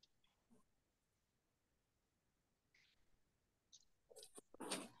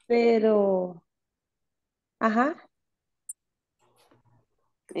 pero, ajá.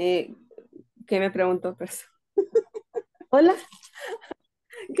 ¿Qué me preguntó, persona? Hola.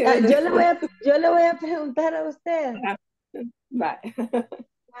 ¿Qué me Yo le voy a preguntar a usted. Bye.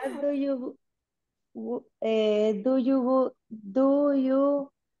 What do you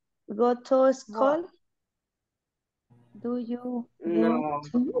go to school? Do you go No,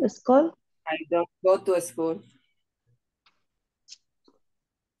 to school? I don't go to school.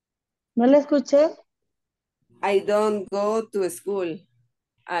 ¿No le escuché? I don't go to school.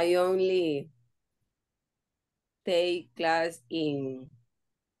 I only take class in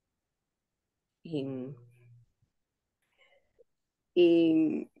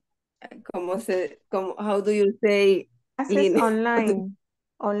how do you say Classes línea? online.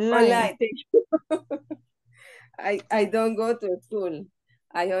 Online. Online. I don't go to school.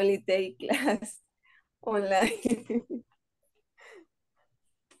 I only take class online.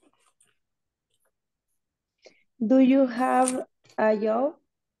 Do you have a job?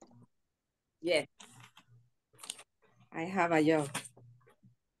 Yes, I have a job.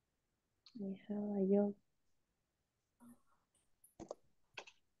 I have a job.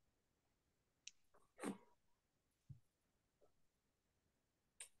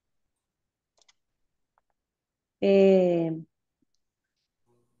 En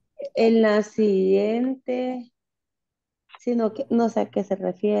la siguiente, sino que no sé a qué se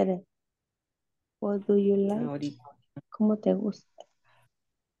refiere. What do you like? Ahorita. ¿Cómo te gusta?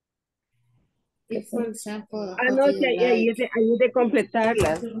 If, for example, Ah, how no, do sí, you like? ahí es de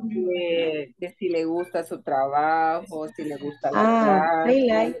completarlas, de si le gusta su trabajo, si le gusta la Ah, I clase,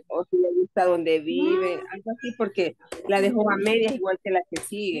 like. o si le gusta donde vive, algo así, porque la dejó a medias igual que la que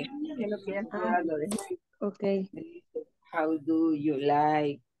sigue. ¿Qué es lo que ella está Ah, dando de ok. how do you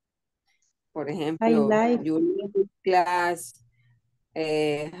like? Por I ejemplo, like. your English class,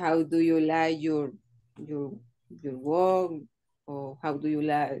 how do you like your, your work, or how do you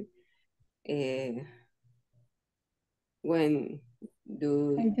like when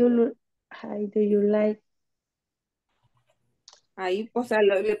do How do you like? ahí, o sea,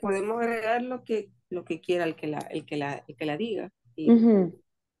 le podemos agregar lo que quiera el que la diga. Y, Ujú,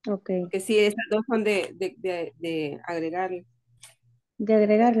 ok. porque sí, esas dos son de agregarle. De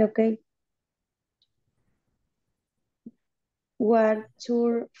agregarle, ok. What's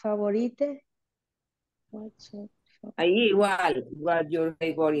your favorite? What's your Ahí igual, what your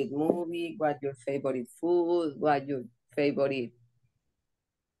favorite movie, what your favorite food, what your favorite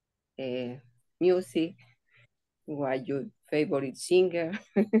music, what your favorite singer,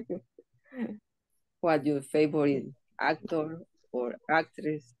 what your favorite actor or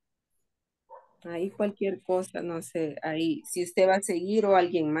actress. Ahí cualquier cosa, no sé, ahí, si usted va a seguir o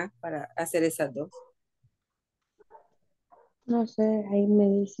alguien más para hacer esas dos. No sé, ahí me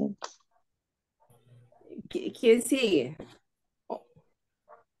dicen. ¿Quién sigue?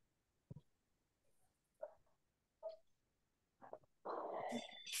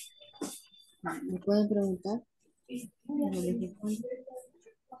 ¿Me pueden preguntar?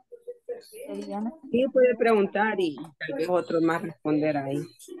 Eliana, Sí, puede preguntar y tal vez otro más responder ahí.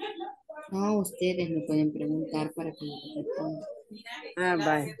 No, ustedes me pueden preguntar para que yo responda. Ah,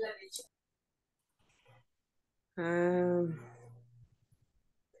 vale. Ah,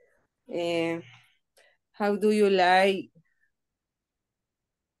 how do you like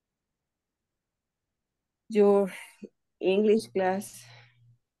your English class?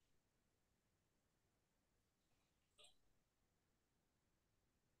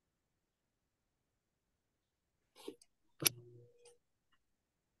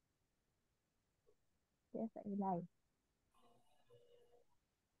 yes, I like.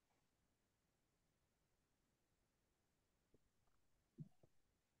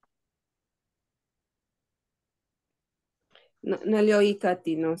 No, no le oí,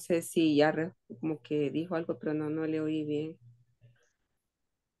 Katy, no sé si ya como que dijo algo, pero no le oí bien.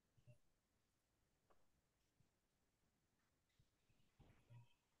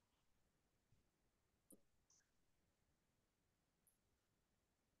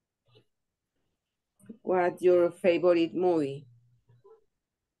 What's your favorite movie?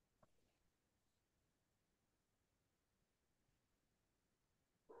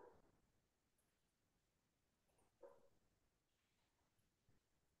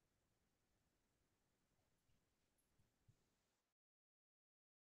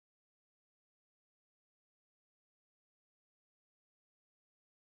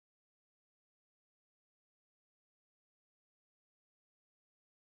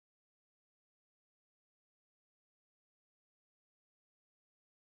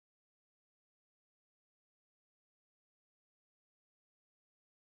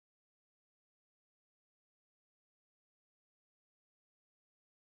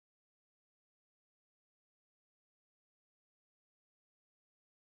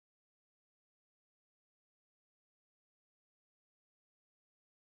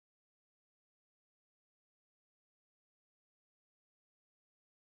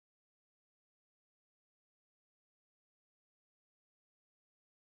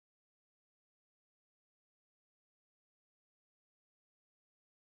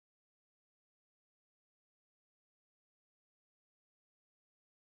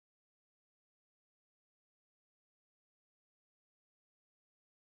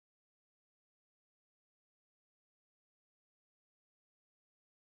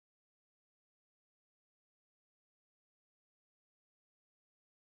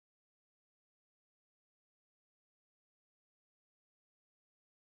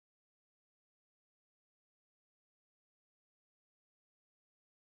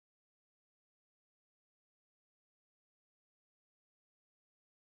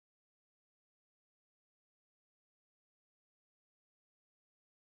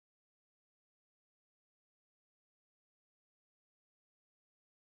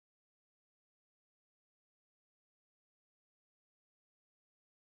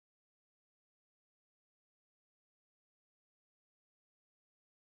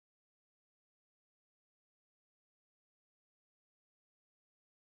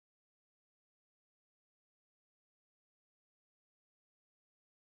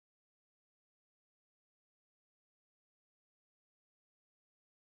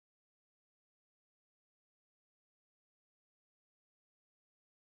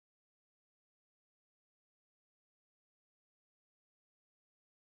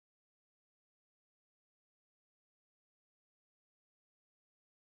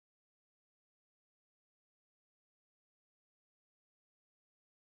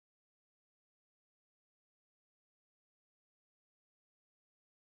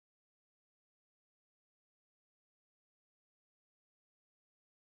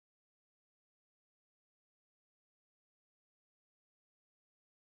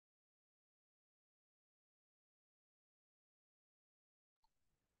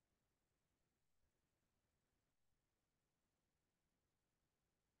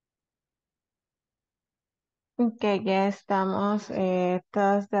 Que ya estamos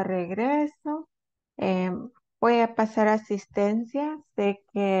todos de regreso. Voy a pasar asistencia. Sé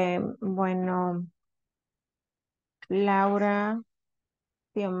que, bueno, Laura,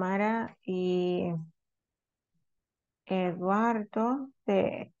 Xiomara y Eduardo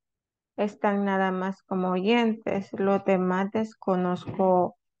están nada más como oyentes. Los demás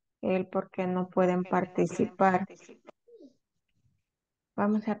desconozco el por qué no pueden participar.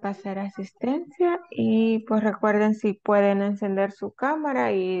 Vamos a pasar asistencia y pues recuerden si pueden encender su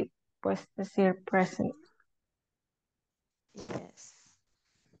cámara y pues decir present. Yes.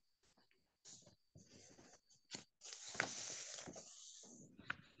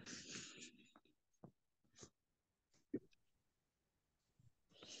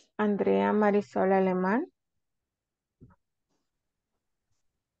 Andrea Marisol Alemán.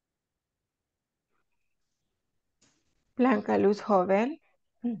 Blanca Luz Jovel.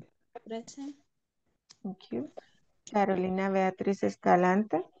 Present. Thank you. Carolina Beatriz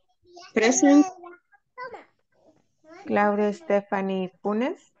Escalante. Present. Claudia Stephanie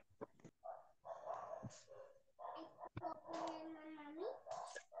Funes.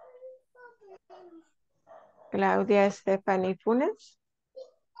 Claudia Stephanie Funes.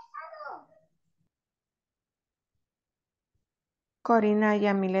 Corina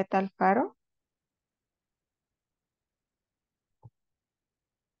Yamilet Alfaro.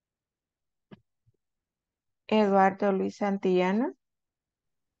 Eduardo Luis Santillana.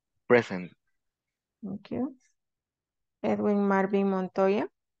 Present. Thank you. Edwin Marvin Montoya.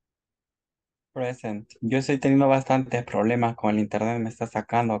 Present. Yo estoy teniendo bastantes problemas con el internet, me está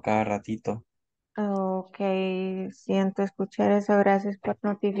sacando a cada ratito. Ok, siento escuchar eso. Gracias por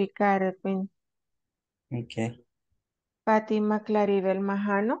notificar, Edwin. Ok. Fátima Claribel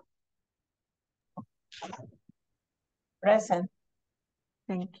Majano. Present.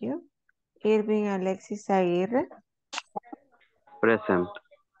 Thank you. Irving Alexis Aguirre. Present.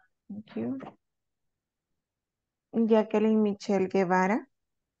 Thank you. Jacqueline Michelle Guevara.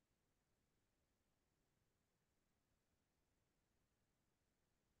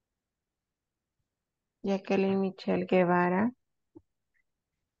 Jacqueline Michelle Guevara.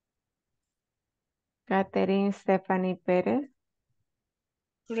 Catherine Stephanie Pérez.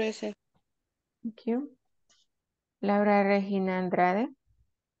 Present. Thank you. Laura Regina Andrade.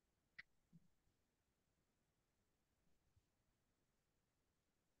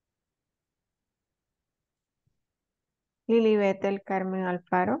 Lilibet del Carmen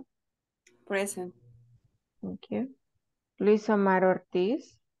Alfaro. Present. Thank you. Luis Omar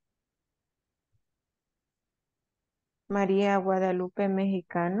Ortiz. María Guadalupe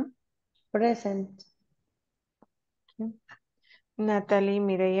Mexicano. Present. Thank you. Natalie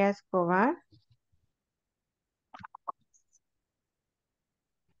Mireya Escobar.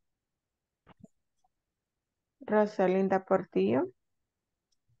 Rosalinda Portillo.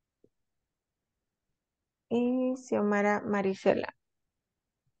 Y Xiomara Marisela.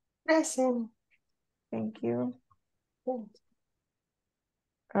 Present. Thank you.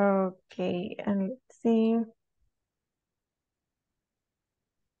 Okay, and let's see.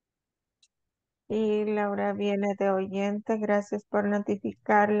 Y Laura viene de oyente. Gracias por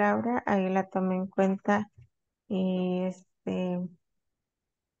notificar, Laura. Ahí la tomé en cuenta. Y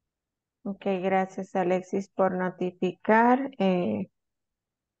ok, gracias Alexis por notificar.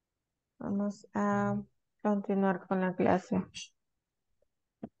 Vamos a continuar con la clase.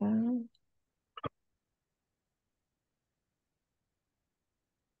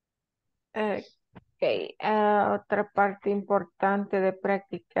 Ok, otra parte importante de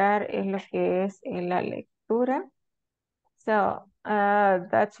practicar es lo que es la lectura. So,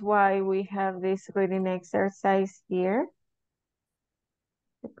 that's why we have this reading exercise here.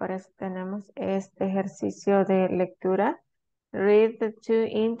 Y por eso tenemos este ejercicio de lectura. Read the two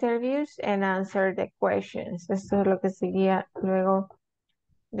interviews and answer the questions. Esto es lo que seguía luego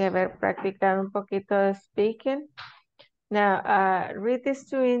de haber practicado un poquito de speaking. Now, read these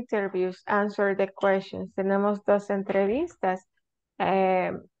two interviews, answer the questions. Tenemos dos entrevistas.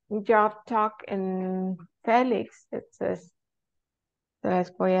 Job talk en Félix. It says, las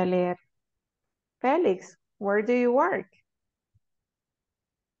voy a leer. Félix, where do you work?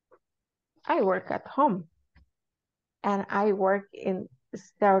 I work at home. And I work in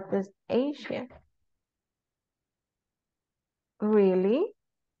Southeast Asia. Really?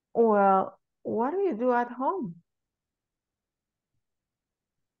 Well, what do you do at home?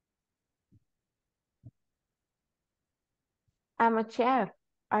 I'm a chef.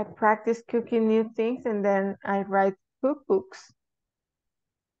 I practice cooking new things and then I write cookbooks.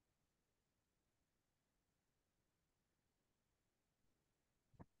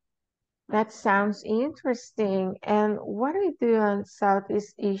 That sounds interesting. And what do you do in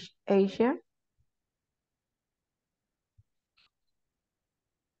Southeast Asia?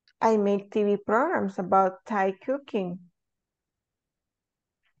 I make TV programs about Thai cooking.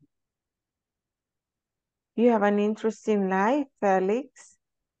 You have an interesting life, Felix.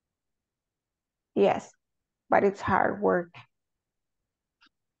 Yes, but it's hard work.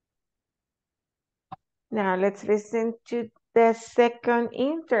 Now let's listen to the second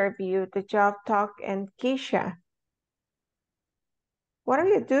interview, the job talk, and Keisha. What do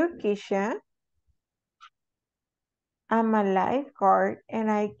you do, Keisha? I'm a lifeguard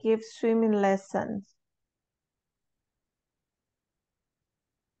and I give swimming lessons.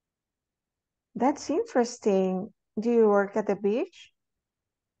 That's interesting. Do you work at the beach?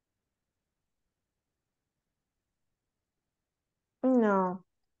 No,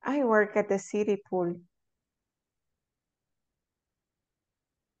 I work at the city pool.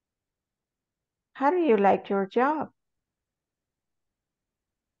 How do you like your job?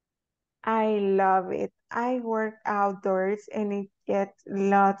 I love it. I work outdoors and it gets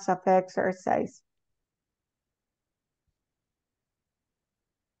lots of exercise.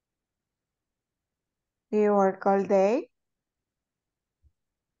 Do you work all day?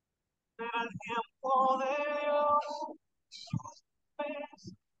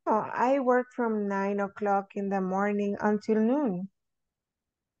 Oh, I work from 9 o'clock in the morning until noon.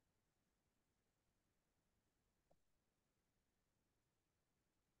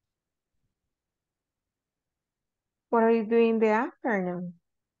 What are you doing in the afternoon?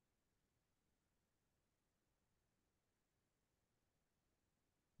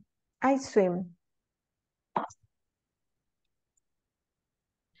 I swim.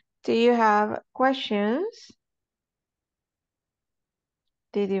 Do you have questions?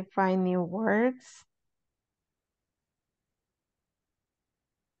 Did you find new words?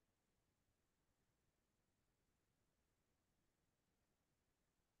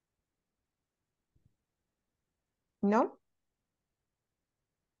 No?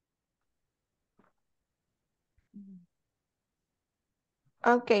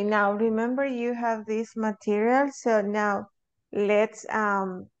 Okay, now remember you have this material, so now let's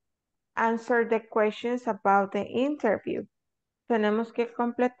answer the questions about the interview. Tenemos que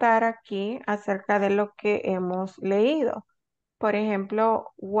completar aquí acerca de lo que hemos leído. Por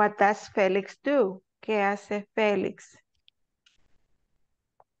ejemplo, what does Felix do? ¿Qué hace Félix?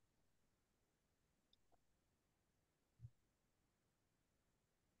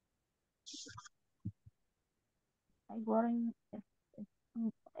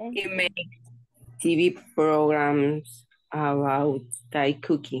 He makes TV programs about Thai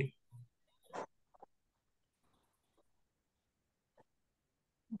cooking.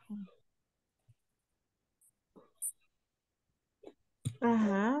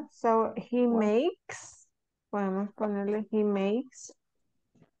 Ajá, so he makes, podemos ponerle he makes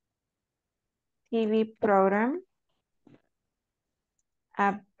TV program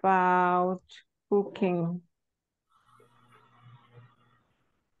about cooking.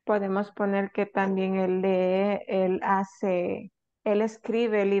 Podemos poner que también él lee, él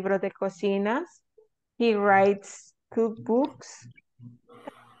escribe libros de cocinas. He writes cookbooks.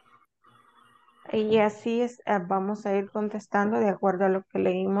 Y así es, vamos a ir contestando de acuerdo a lo que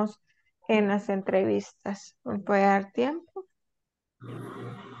leímos en las entrevistas. ¿Me puede dar tiempo?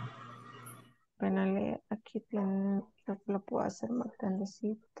 Bueno, aquí tienen, creo que lo puedo hacer más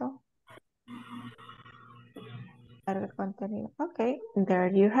grandecito. Para el contenido. Ok,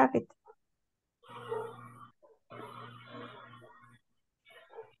 there you have it.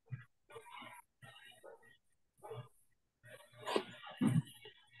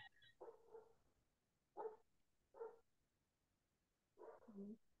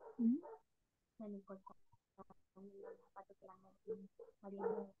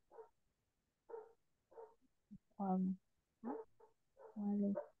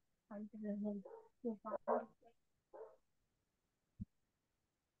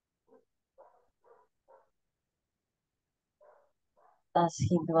 Does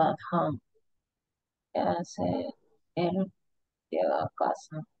he do at home? ¿Qué hace él? Llega a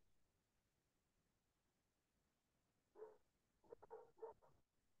casa.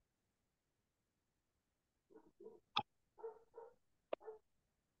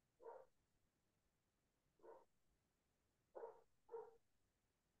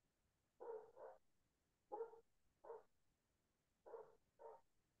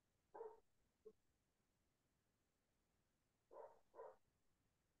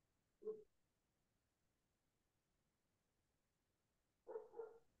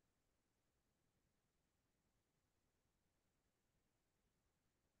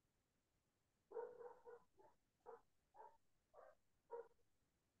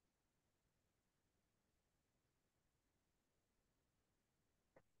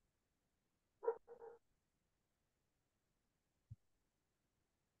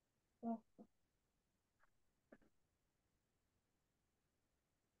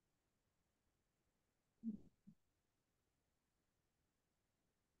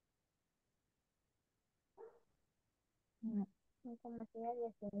 Como sería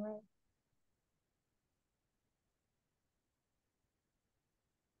 19.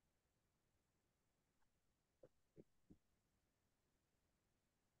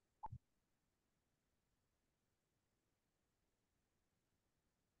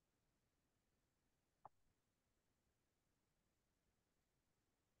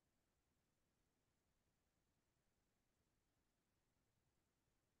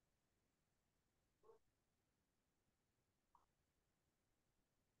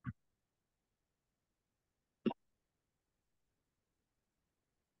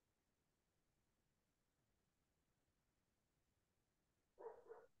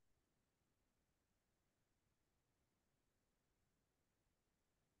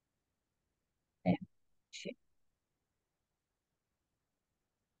 Sí.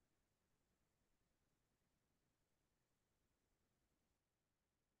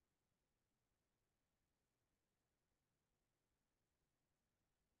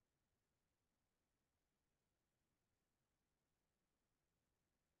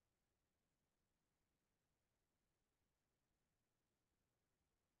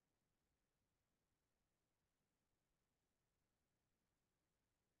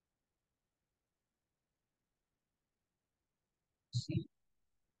 Sí.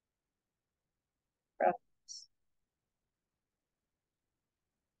 Practice.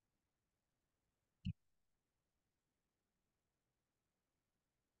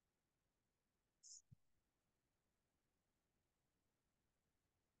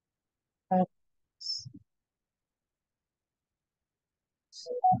 Practice.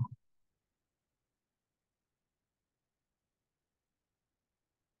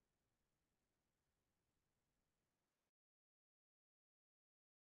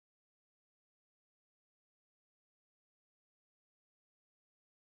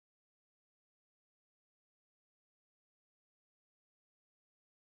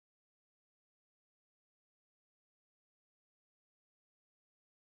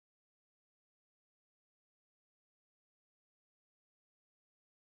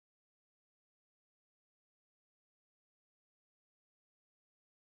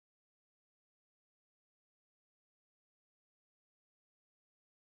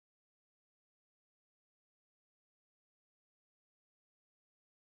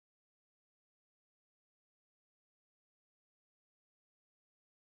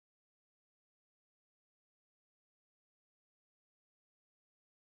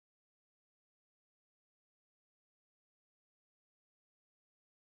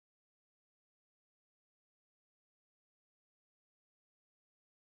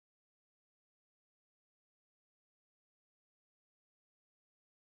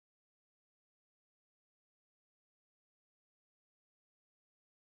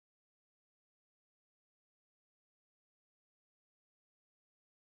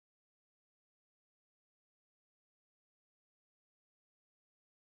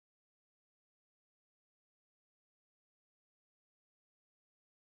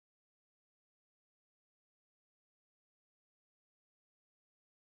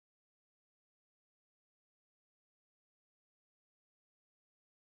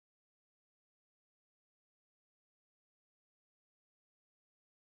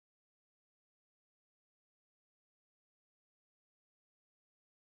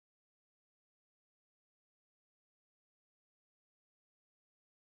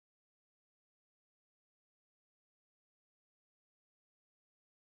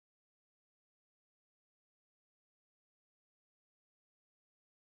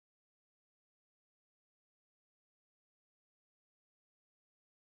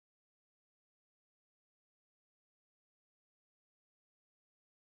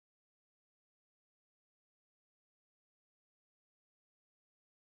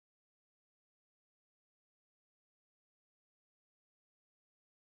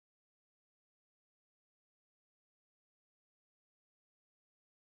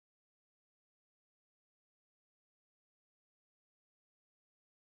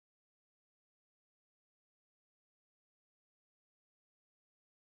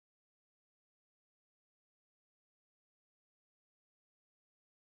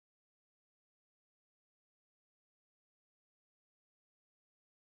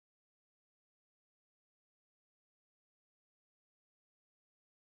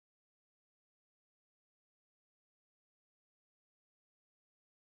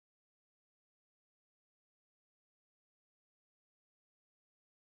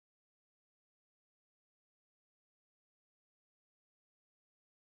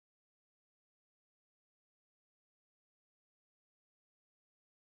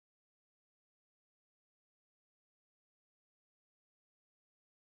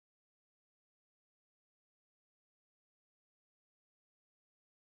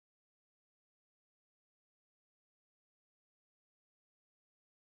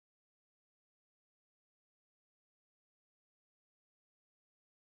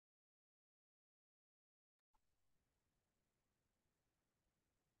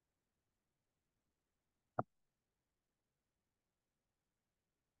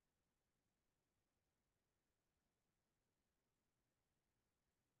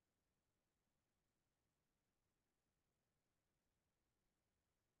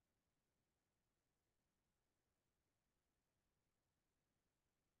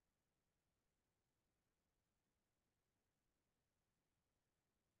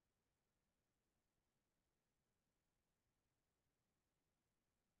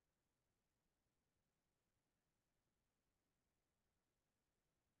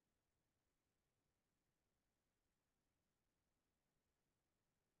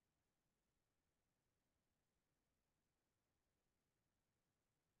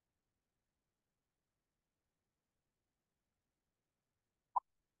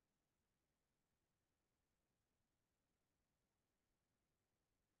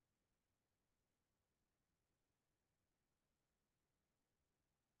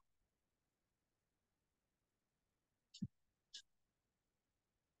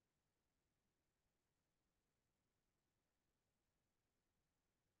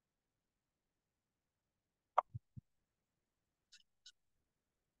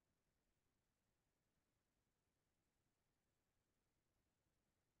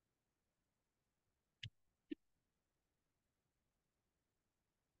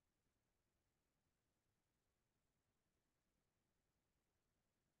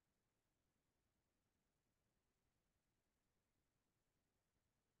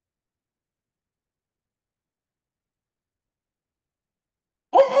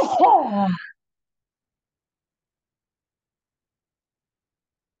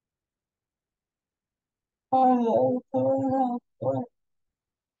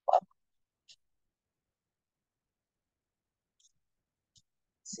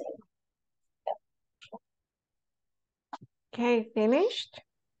 Okay, finished?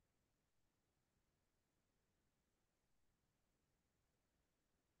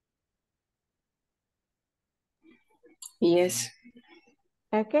 Yes.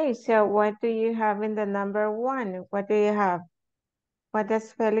 Okay, so what do you have in the number 1? What do you have? What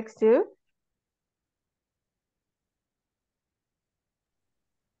does Felix do?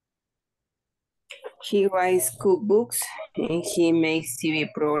 He writes cookbooks and he makes TV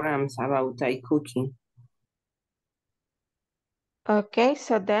programs about Thai cooking. Okay,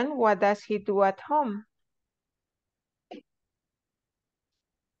 so then what does he do at home?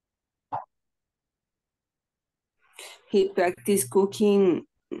 He practices cooking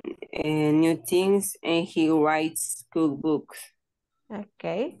new things and he writes cookbooks.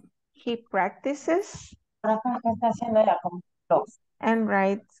 Okay, he practices and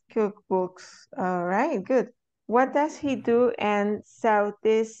writes cookbooks. All right, good. What does he do in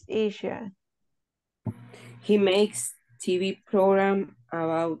Southeast Asia? He makes TV program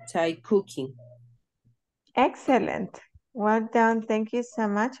about Thai cooking. Excellent. Well done. Thank you so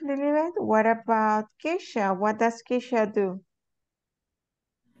much, Lilibet. What about Keisha? What does Keisha do?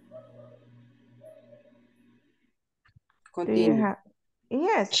 Do you Continue. have?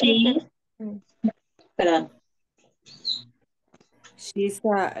 Yes. She, perdón. She's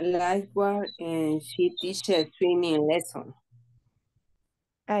a lifeguard and she teaches swimming lesson.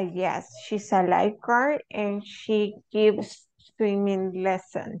 Yes, she's a lifeguard and she gives swimming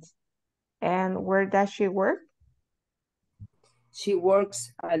lessons. And where does she work? She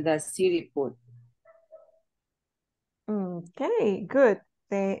works at the city pool. Okay, good.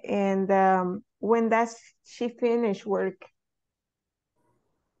 And when does she finish work?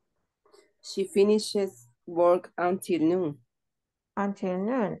 She finishes work until noon. Until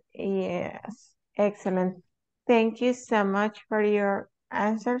noon. Yes. Excellent. Thank you so much for your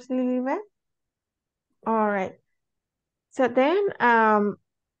answers, Lilibet. All right. So then,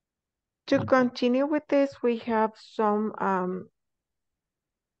 to continue with this, we have some,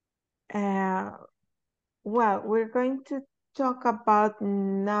 well, we're going to talk about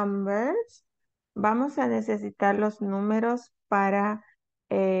numbers. Vamos a necesitar los números para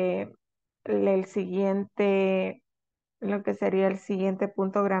el siguiente, lo que sería el siguiente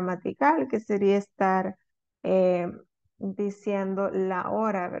punto gramatical, que sería estar diciendo la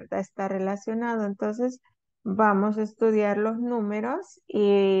hora, ¿verdad? Está relacionado. Entonces, vamos a estudiar los números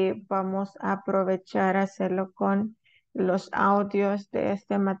y vamos a aprovechar a hacerlo con los audios de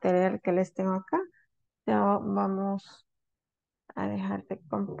este material que les tengo acá. Vamos a dejar de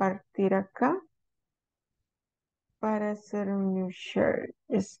compartir acá para hacer un new share.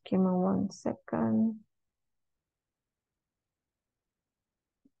 Just give me 1 second.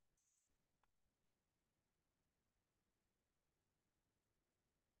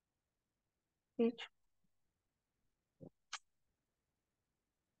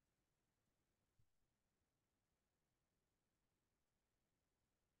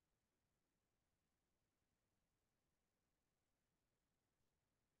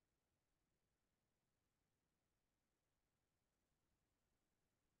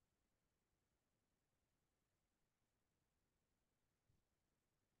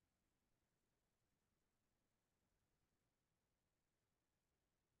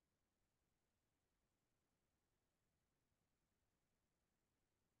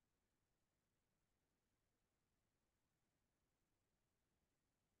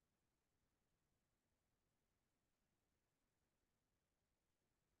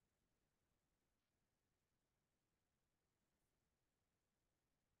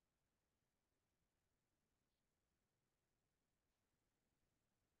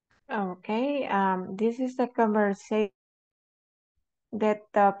 Okay, this is the conversation. The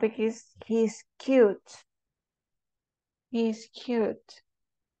topic is he's cute. He's cute.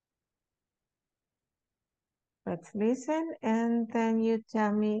 Let's listen and then you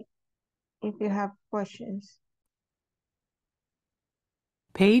tell me if you have questions.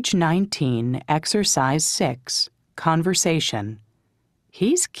 Page 19, Exercise 6, Conversation.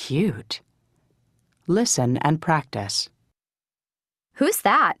 He's cute. Listen and practice. Who's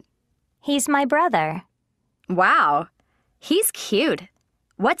that? He's my brother. Wow, he's cute.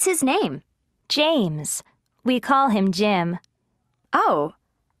 What's his name? James. We call him Jim. Oh,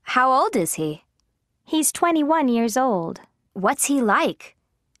 how old is he? He's 21 years old. What's he like?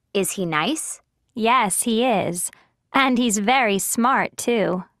 Is he nice? Yes, he is. And he's very smart,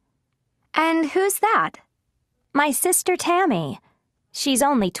 too. And who's that? My sister Tammy. She's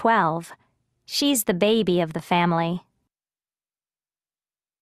only 12. She's the baby of the family.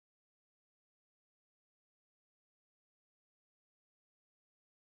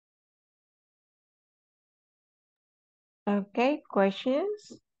 Okay,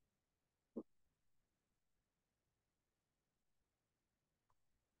 questions?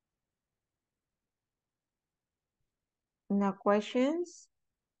 No questions?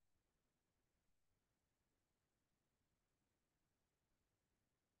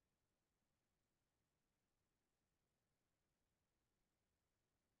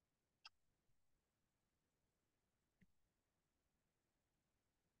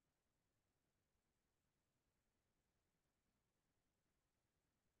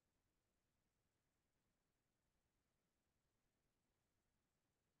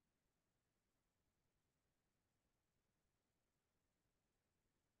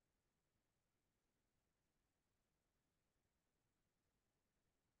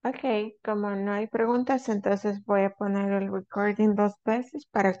 Ok, como no hay preguntas, entonces voy a poner el recording 2 veces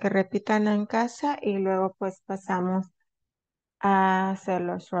para que repitan en casa y luego pues pasamos a hacer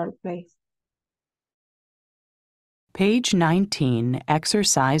los roleplays. Page 19,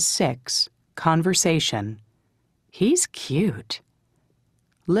 Exercise 6, Conversation. He's cute.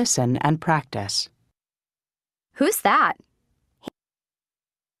 Listen and practice. Who's that?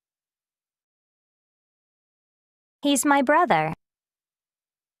 He's my brother.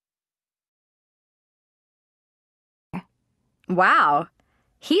 Wow,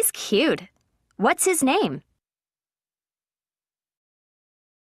 he's cute. What's his name?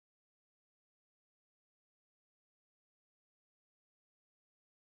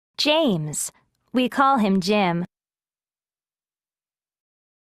 James. We call him Jim.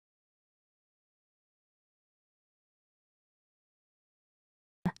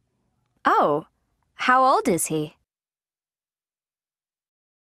 Oh, how old is he?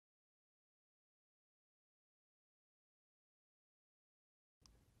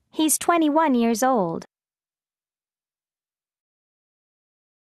 He's 21 years old.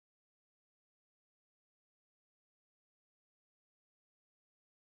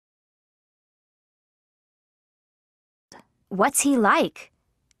 What's he like?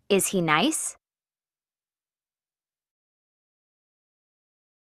 Is he nice?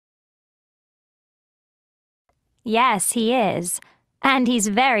 Yes, he is. And he's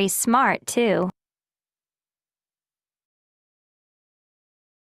very smart, too.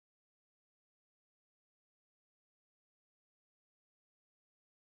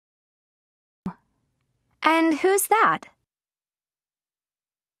 And who's that?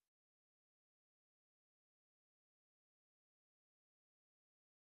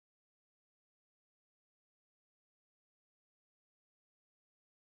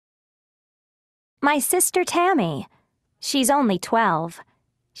 My sister Tammy. She's only 12.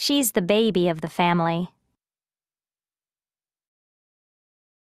 She's the baby of the family.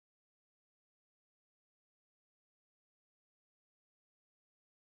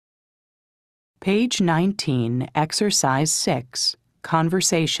 Page 19, Exercise 6,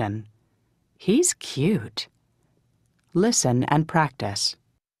 Conversation. He's cute. Listen and practice.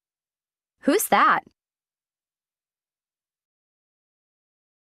 Who's that?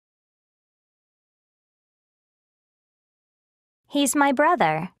 He's my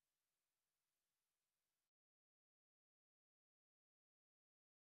brother.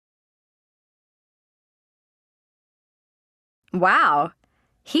 Wow,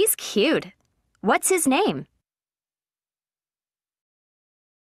 he's cute. What's his name?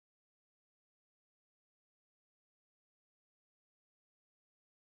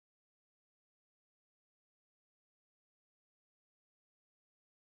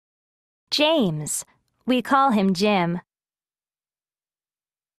 James. We call him Jim.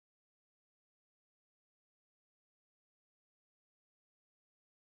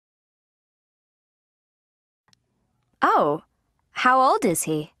 Oh, how old is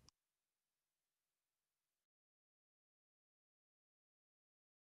he?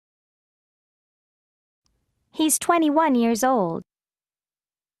 He's 21 years old.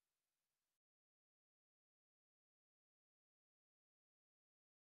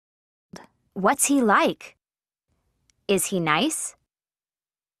 What's he like? Is he nice?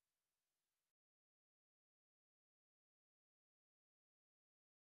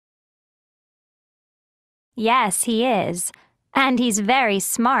 Yes, he is. And he's very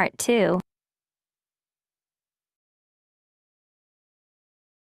smart, too.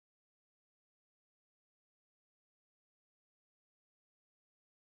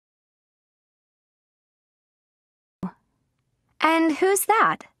 And who's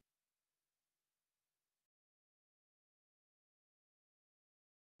that?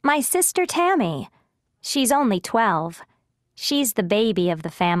 My sister Tammy. She's only 12. She's the baby of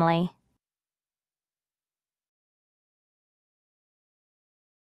the family.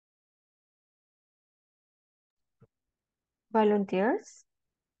 Volunteers?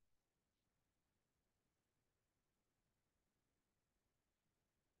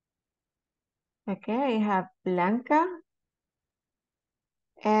 Okay, I have Blanca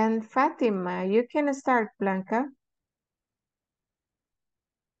and Fatima. You can start, Blanca.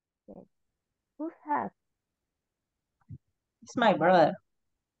 Who's that? It's my brother.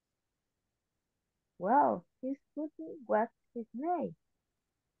 Well, he's cooking. What's his name?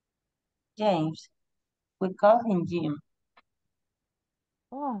 James. We call him Jim.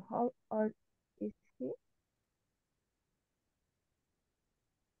 Oh, how old is he?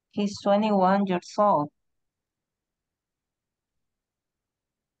 He's 21 years old.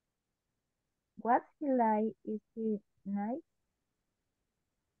 What's he like? Is he nice?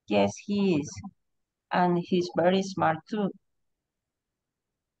 Yes, he is. And he's very smart too.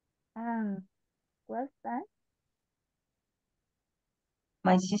 What's that?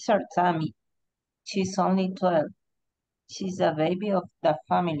 My sister Tammy. She's only 12. She's the baby of the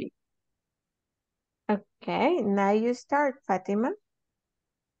family. Okay, now you start, Fatima.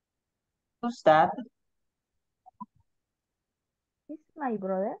 Who's that? He's my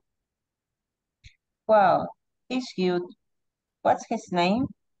brother. Wow, he's cute. What's his name?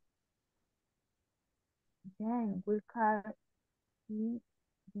 Then we'll call him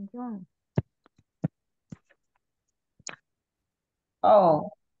John. Oh,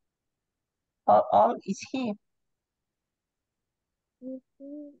 how old is he? Is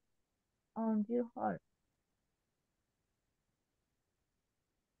he on your heart?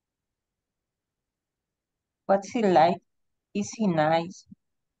 What's he like? Is he nice?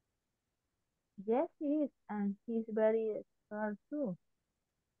 Yes, he is, and he's very smart too.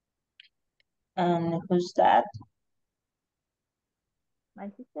 And who's that? My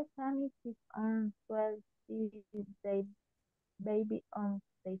sister Tammy is on 12. She is the baby of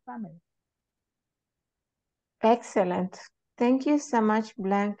the family. Excellent. Thank you so much,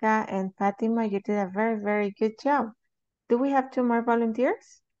 Blanca and Fatima. You did a very, very good job. Do we have two more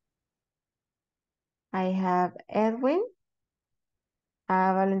volunteers? I have Edwin.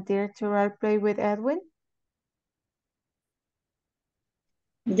 A volunteer to role play with Edwin.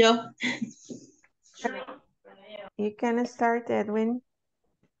 Yo. You can start, Edwin.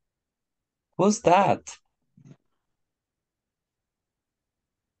 Who's that?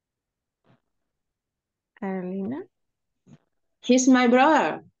 Carolina. He's my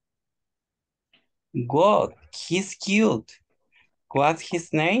brother. Good. He's cute. What's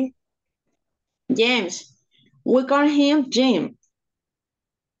his name? James. We call him Jim.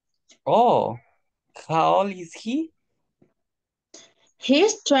 Oh, how old is he?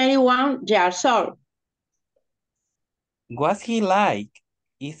 He's 21 years old. What's he like?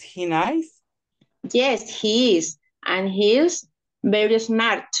 Is he nice? Yes, he is. And he's very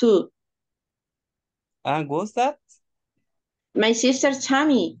smart too. And what's that? My sister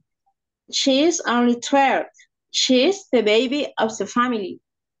Tammy. She's only 12. She's the baby of the family.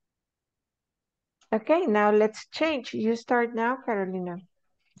 Okay, now let's change. You start now, Carolina.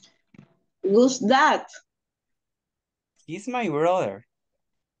 Who's that? He's my brother.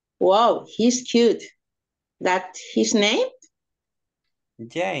 Wow, he's cute. That his name?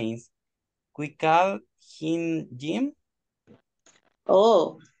 James. We call him Jim.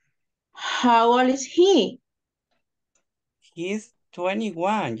 Oh, how old is he? He's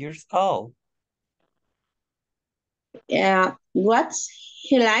 21 years old. What's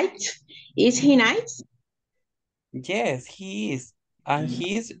he like? Is he nice? Yes, he is. And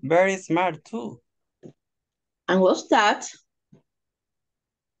he's very smart too. And what's that?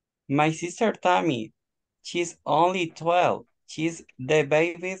 My sister Tammy. She's only 12. She's the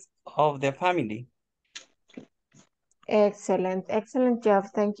baby of the family. Excellent, excellent job.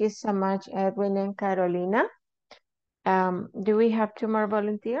 Thank you so much, Edwin and Carolina. Do we have two more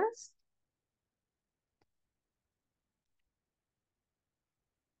volunteers?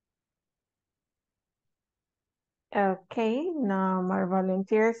 Okay, no more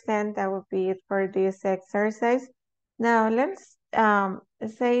volunteers, and that will be it for this exercise. Now, let's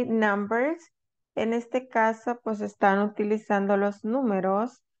say numbers. En este caso, pues están utilizando los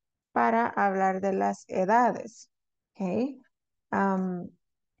números para hablar de las edades. Okay.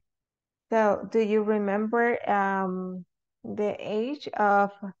 So, do you remember the age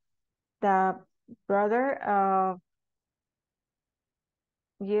of the brother of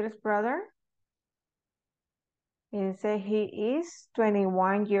Jill's brother? He said he is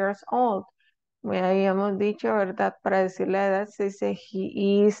 21 years old. habíamos dicho, ¿verdad? Para decir la edad se dice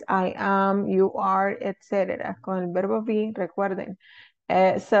he is, I am, you are, etc. Con el verbo be, recuerden.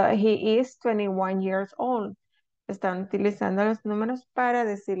 So he is 21 years old. Están utilizando los números para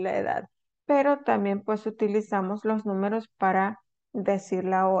decir la edad. Pero también pues utilizamos los números para decir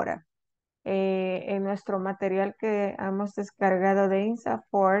la hora. En nuestro material que hemos descargado de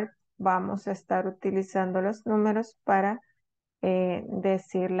INSAFORD vamos a estar utilizando los números para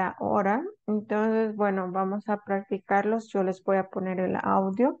decir la hora. Entonces, bueno, vamos a practicarlos. Yo les voy a poner el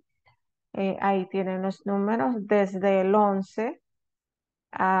audio. Ahí tienen los números desde el 11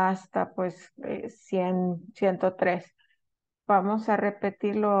 hasta pues 100, 103. Vamos a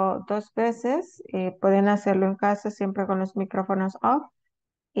repetirlo 2 veces. Pueden hacerlo en casa siempre con los micrófonos off.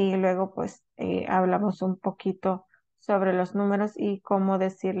 Y luego pues hablamos un poquito sobre los números y cómo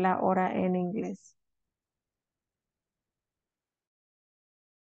decir la hora en inglés.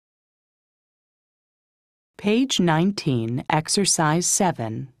 Page 19, Exercise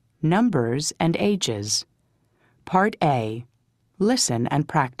 7, Numbers and Ages. Part A. Listen and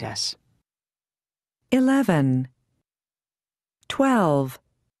practice. 11, 12,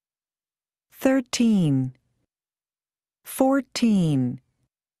 13, 14,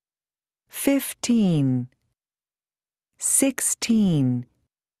 15, 16,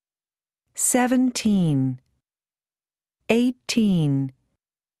 17, 18,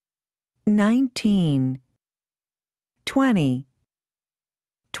 19, 20,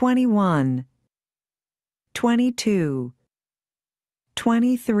 21, 22,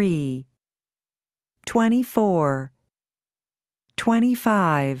 23, 24,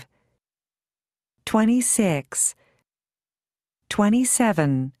 25, 26,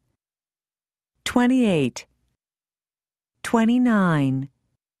 27, 28, 29,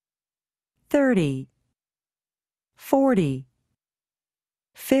 30, 40,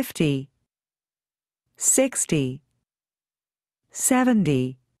 50, 60,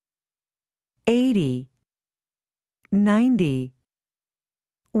 70, 80, 90,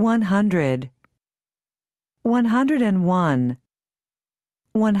 100, 101,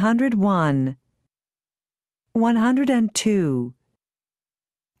 101, 102,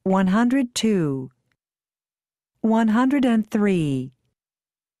 102, 103,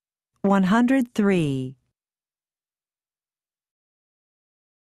 103.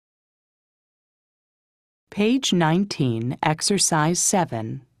 Page 19, Exercise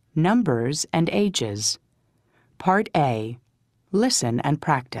 7, Numbers and Ages. Part A. Listen and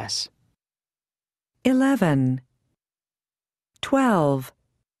practice. 11, 12,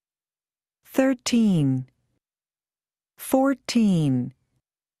 13, 14,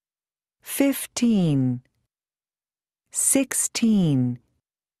 15, 16,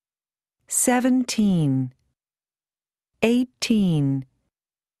 17, 18,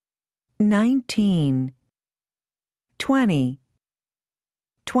 19, 20,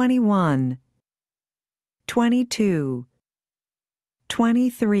 21, 22,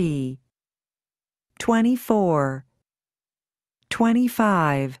 23, 24,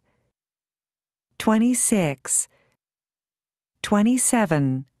 25, 26,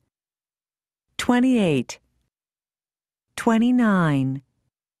 27, 28, 29,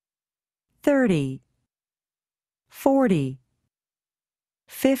 30, 40,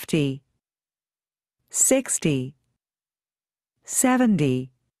 50, 60,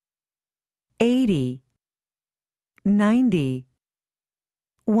 70, 80, 90,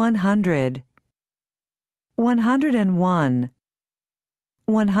 100, 101,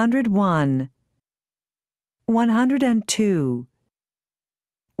 101, 102,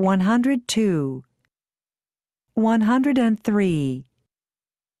 102, 103,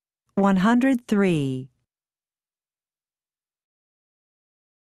 103.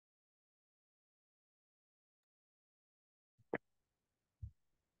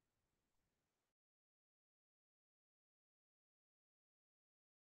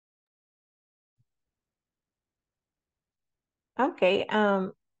 Ok,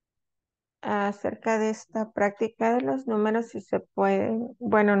 acerca de esta práctica de los números, si se pueden,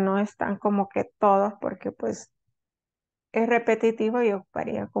 bueno, no están como que todos porque pues es repetitivo y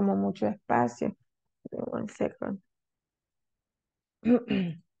ocuparía como mucho espacio. One second.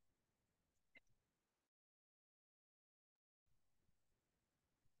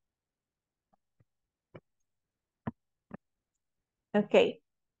 Ok,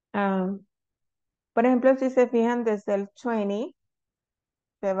 por ejemplo, si se fijan desde el 20,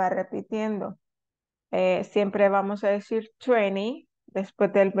 se va repitiendo. Siempre vamos a decir 20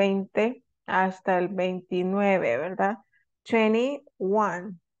 después del 20 hasta el 29, ¿verdad?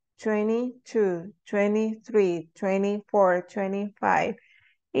 21, 22, 23, 24, 25.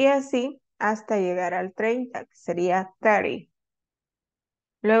 Y así hasta llegar al 30, que sería 30.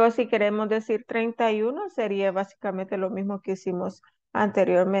 Luego, si queremos decir 31, sería básicamente lo mismo que hicimos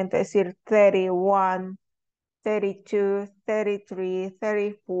anteriormente, decir 31, 32, 33,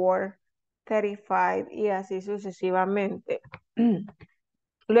 34, 35 y así sucesivamente.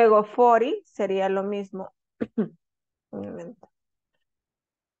 Luego 40 sería lo mismo. Un momento.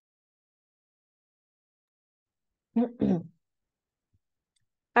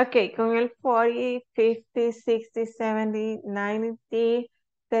 Ok, con el 40, 50, 60, 70, 90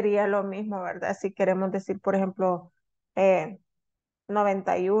 sería lo mismo, ¿verdad? Si queremos decir, por ejemplo,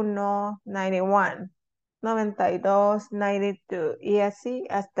 91, 91, 92, 92 y así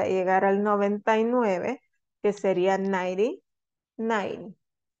hasta llegar al 99, que sería 99.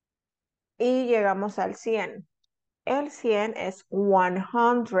 Y llegamos al 100. El 100 es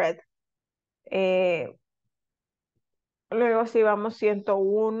 100. Luego si vamos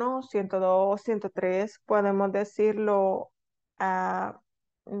 101, 102, 103, podemos decirlo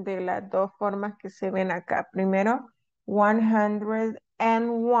de las dos formas que se ven acá. Primero,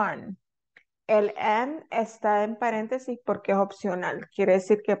 101. El and está en paréntesis porque es opcional. Quiere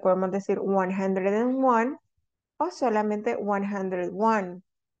decir que podemos decir 101 o solamente 101.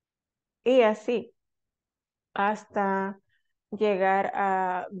 Y así, hasta llegar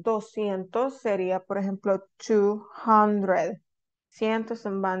a 200 sería, por ejemplo, 200. Cientos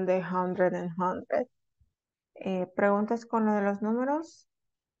en van de 100 and 100. ¿Preguntas con lo de los números?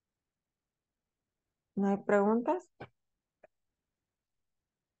 ¿No hay preguntas?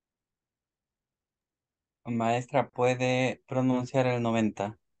 Maestra, ¿puede pronunciar el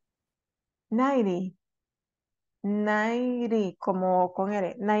 90? 90. 90, como con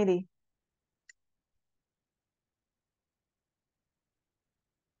R. 90.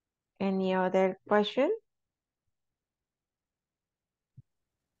 Any other question?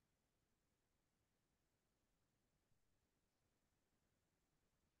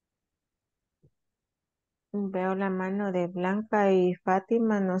 Veo la mano de Blanca y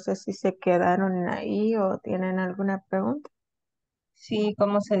Fátima. No sé si se quedaron ahí o tienen alguna pregunta. Sí,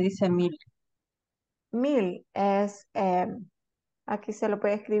 ¿cómo se dice 1000? 1000 es, aquí se lo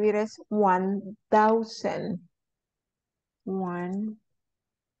puede escribir, es 1000. 1000.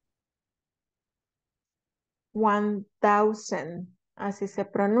 Así se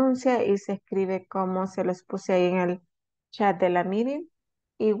pronuncia y se escribe como se los puse ahí en el chat de la meeting.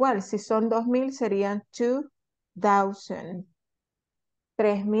 Igual, si son 2000 serían 2000.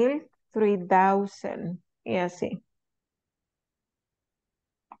 3000, 3000 y así.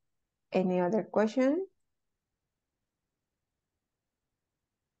 Any other question?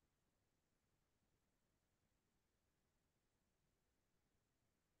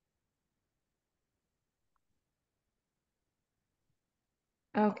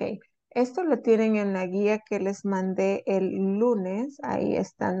 Ok, esto lo tienen en la guía que les mandé el lunes. Ahí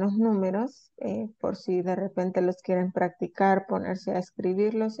están los números, por si de repente los quieren practicar, ponerse a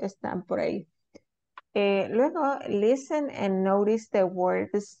escribirlos, están por ahí. Luego, listen and notice the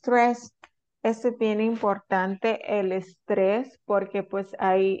word stress. Esto es bien importante, el estrés, porque pues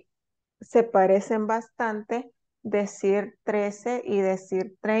ahí se parecen bastante decir 13 y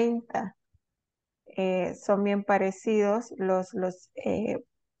decir 30. Son bien parecidos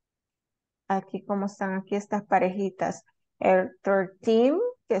aquí como están aquí estas parejitas. El 13,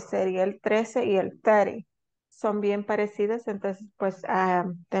 que sería el 13 y el 30. Son bien parecidos, entonces pues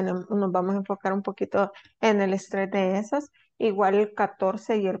nos vamos a enfocar un poquito en el estrés de esas. Igual el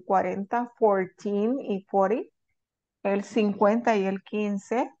 14 y el 40, 14 y 40. El 50 y el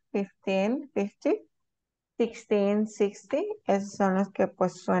 15, 15, 50. 16, 60, esos son los que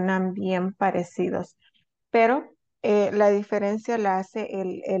pues suenan bien parecidos. Pero la diferencia la hace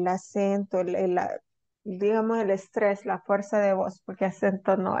el acento, digamos el estrés, la fuerza de voz, porque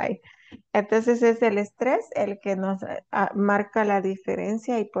acento no hay. Entonces es el estrés el que nos marca la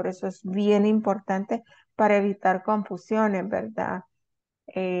diferencia y por eso es bien importante para evitar confusiones, ¿verdad?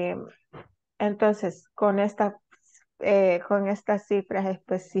 Eh, entonces, con estas cifras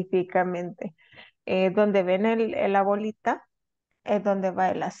específicamente, donde ven la bolita, es donde va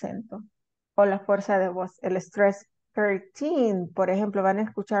el acento o la fuerza de voz, el stress. 13, por ejemplo, van a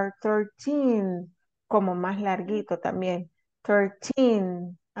escuchar 13 como más larguito también.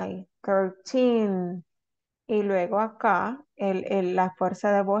 13, ahí, 13. Y luego acá, la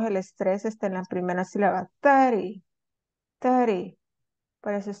fuerza de voz, el estrés está en la primera sílaba. 30, 30.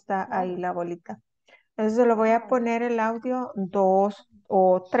 Por eso está ahí la bolita. Entonces lo voy a poner el audio 2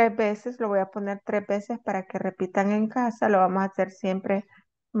 o 3 veces, lo voy a poner 3 veces para que repitan en casa. Lo vamos a hacer siempre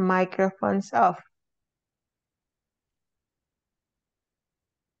microphones off.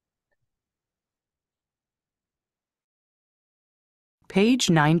 Page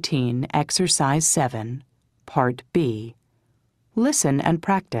 19, Exercise 7, Part B. Listen and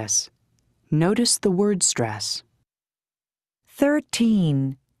practice. Notice the word stress.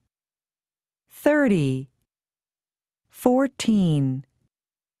 13, 30, 14,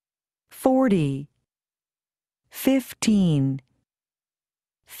 40, 15,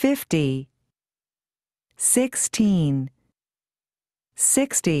 50, 16,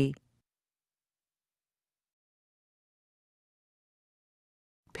 60.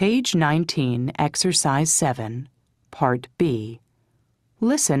 Page 19, Exercise 7, Part B.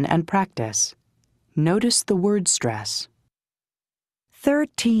 Listen and practice. Notice the word stress.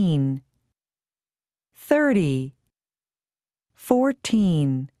 13, 30,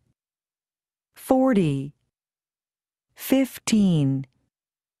 14, 40, 15,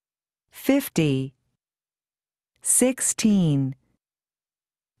 50, 16,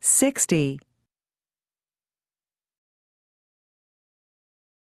 60.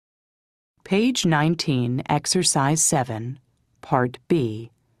 Page 19, Exercise 7, Part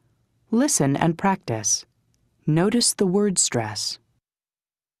B. Listen and practice. Notice the word stress.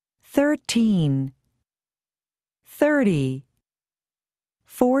 13, 30,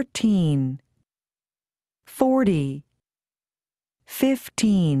 14, 40,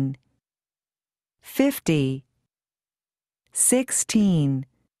 15, 50, 16,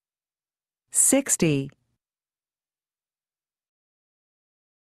 60.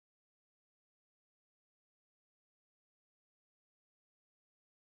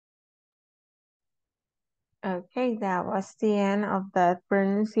 Okay, that was the end of that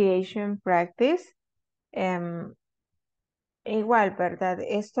pronunciation practice. Igual, ¿verdad?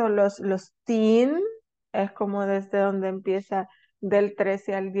 Esto, los teen, es como desde donde empieza del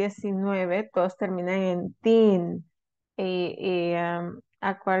 13 al 19, todos terminan en teen.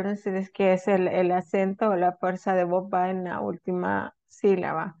 Acuérdense de que es el acento o la fuerza de voz va en la última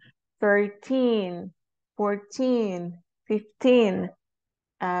sílaba. 13, 14, 15,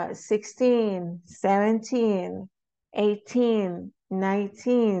 16, 17, 18,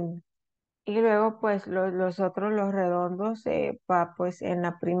 19. Y luego, pues, los otros, los redondos, va pues en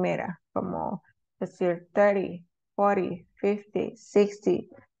la primera, como decir 30, 40, 50,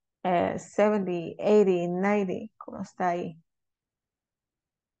 60, 70, 80, 90, como está ahí.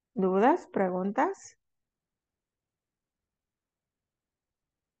 ¿Dudas? ¿Preguntas?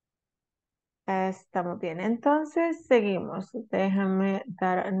 Estamos bien. Entonces, seguimos. Déjame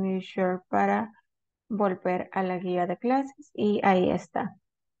dar a new share para volver a la guía de clases. Y ahí está.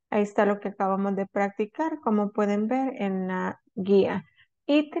 Ahí está lo que acabamos de practicar, como pueden ver en la guía.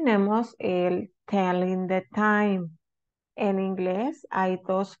 Y tenemos el telling the time. En inglés hay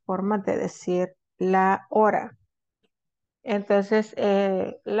dos formas de decir la hora. Entonces,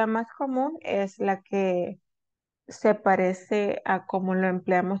 la más común es la que se parece a como lo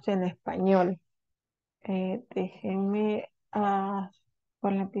empleamos en español. Déjenme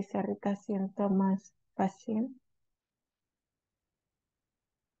con la pizarrita siento más fácil.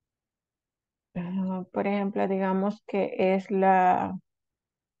 Por ejemplo, digamos que es la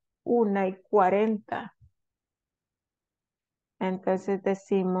 1:40. Entonces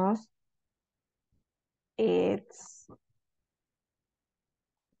decimos it's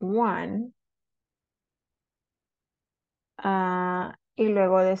 1. Y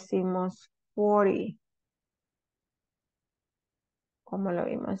luego decimos 40. Como lo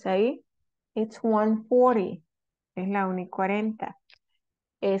vimos ahí. It's 1:40. Es la 1:40.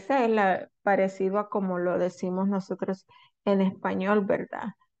 Esa es la parecido a como lo decimos nosotros en español, ¿verdad?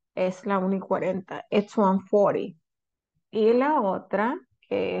 Es la 1:40. It's 1:40. Y la otra,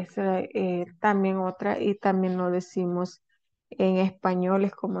 que es también otra, y también lo decimos en español,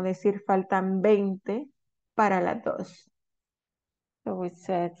 es como decir, faltan 20 para las 2. So we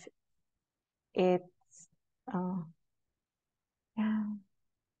said it's, yeah,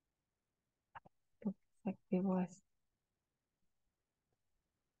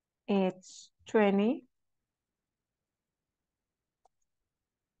 it's 20,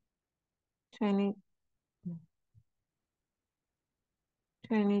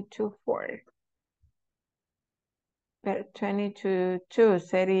 22:40. Pero 22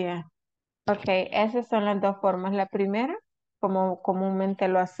 sería. Ok, esas son las dos formas. La primera, como comúnmente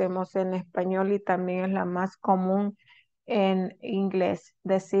lo hacemos en español y también es la más común en inglés,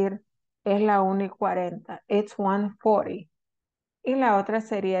 decir es la 1:40, it's 1:40. Y la otra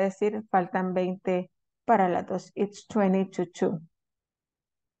sería decir faltan 20 para las 2, it's 20 to 2.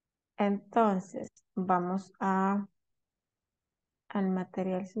 Entonces, vamos al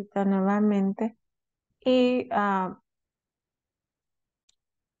materialcito nuevamente y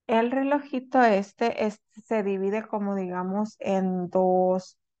el relojito se divide como digamos en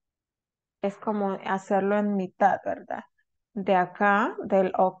dos, es como hacerlo en mitad, ¿verdad? De acá,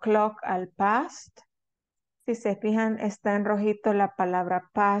 del o'clock al past. Si se fijan, está en rojito la palabra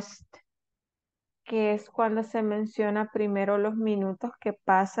past, que es cuando se menciona primero los minutos que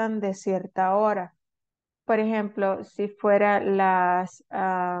pasan de cierta hora. Por ejemplo, si fuera las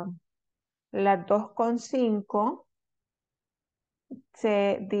 2:05,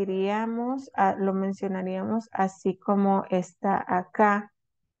 lo mencionaríamos así como está acá.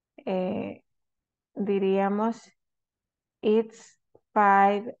 Diríamos, it's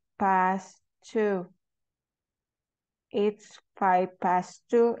 2:05. It's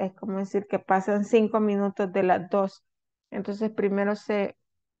 2:05. Es como decir que pasan 5 minutos de las 2. Entonces primero se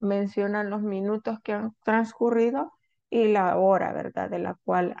mencionan los minutos que han transcurrido y la hora, ¿verdad? De la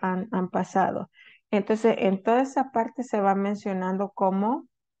cual han pasado. Entonces en toda esa parte se va mencionando como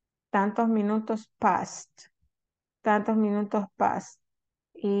tantos minutos past, tantos minutos past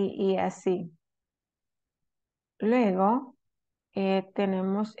y así. Luego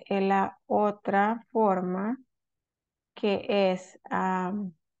tenemos la otra forma que es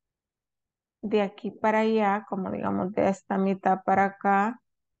de aquí para allá, como digamos de esta mitad para acá,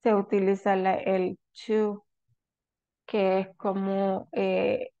 se utiliza el to, que es como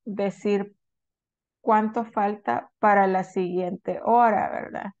decir cuánto falta para la siguiente hora,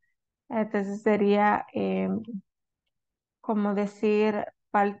 ¿verdad? Entonces sería como decir,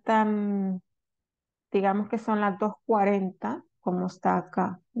 faltan, digamos que son las 2:40, como está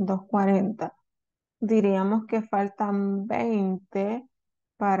acá, 2:40. Diríamos que faltan 20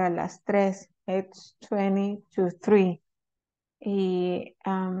 para las 3. It's 20 to 3. Y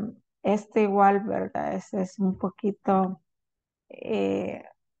este igual, ¿verdad? Es un poquito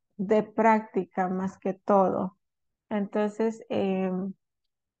de práctica más que todo. Entonces,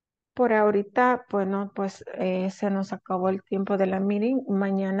 por ahorita, bueno, pues se nos acabó el tiempo de la meeting.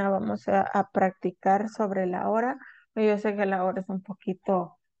 Mañana vamos a practicar sobre la hora. Yo sé que la hora es un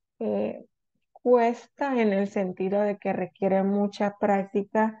poquito eh, cuesta en el sentido de que requiere mucha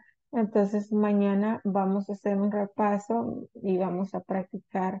práctica. Entonces mañana vamos a hacer un repaso y vamos a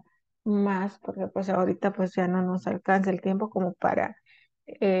practicar más porque pues ahorita pues ya no nos alcanza el tiempo como para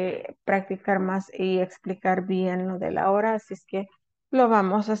practicar más y explicar bien lo de la hora. Así es que lo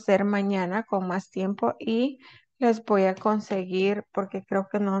vamos a hacer mañana con más tiempo y les voy a conseguir porque creo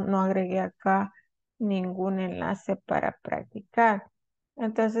que no agregué acá ningún enlace para practicar.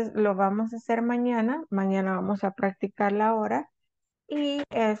 Entonces lo vamos a hacer mañana. Mañana vamos a practicar la hora y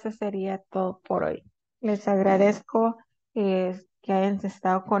eso sería todo por hoy. Les agradezco que hayan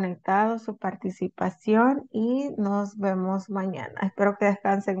estado conectados, su participación y nos vemos mañana. Espero que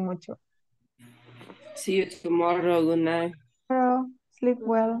descansen mucho. See you tomorrow. Good night. Tomorrow, sleep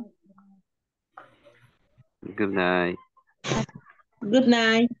well. Good night. Good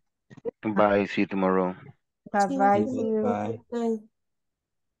night. Bye. See you tomorrow. Bye bye. See you. Bye. Bye.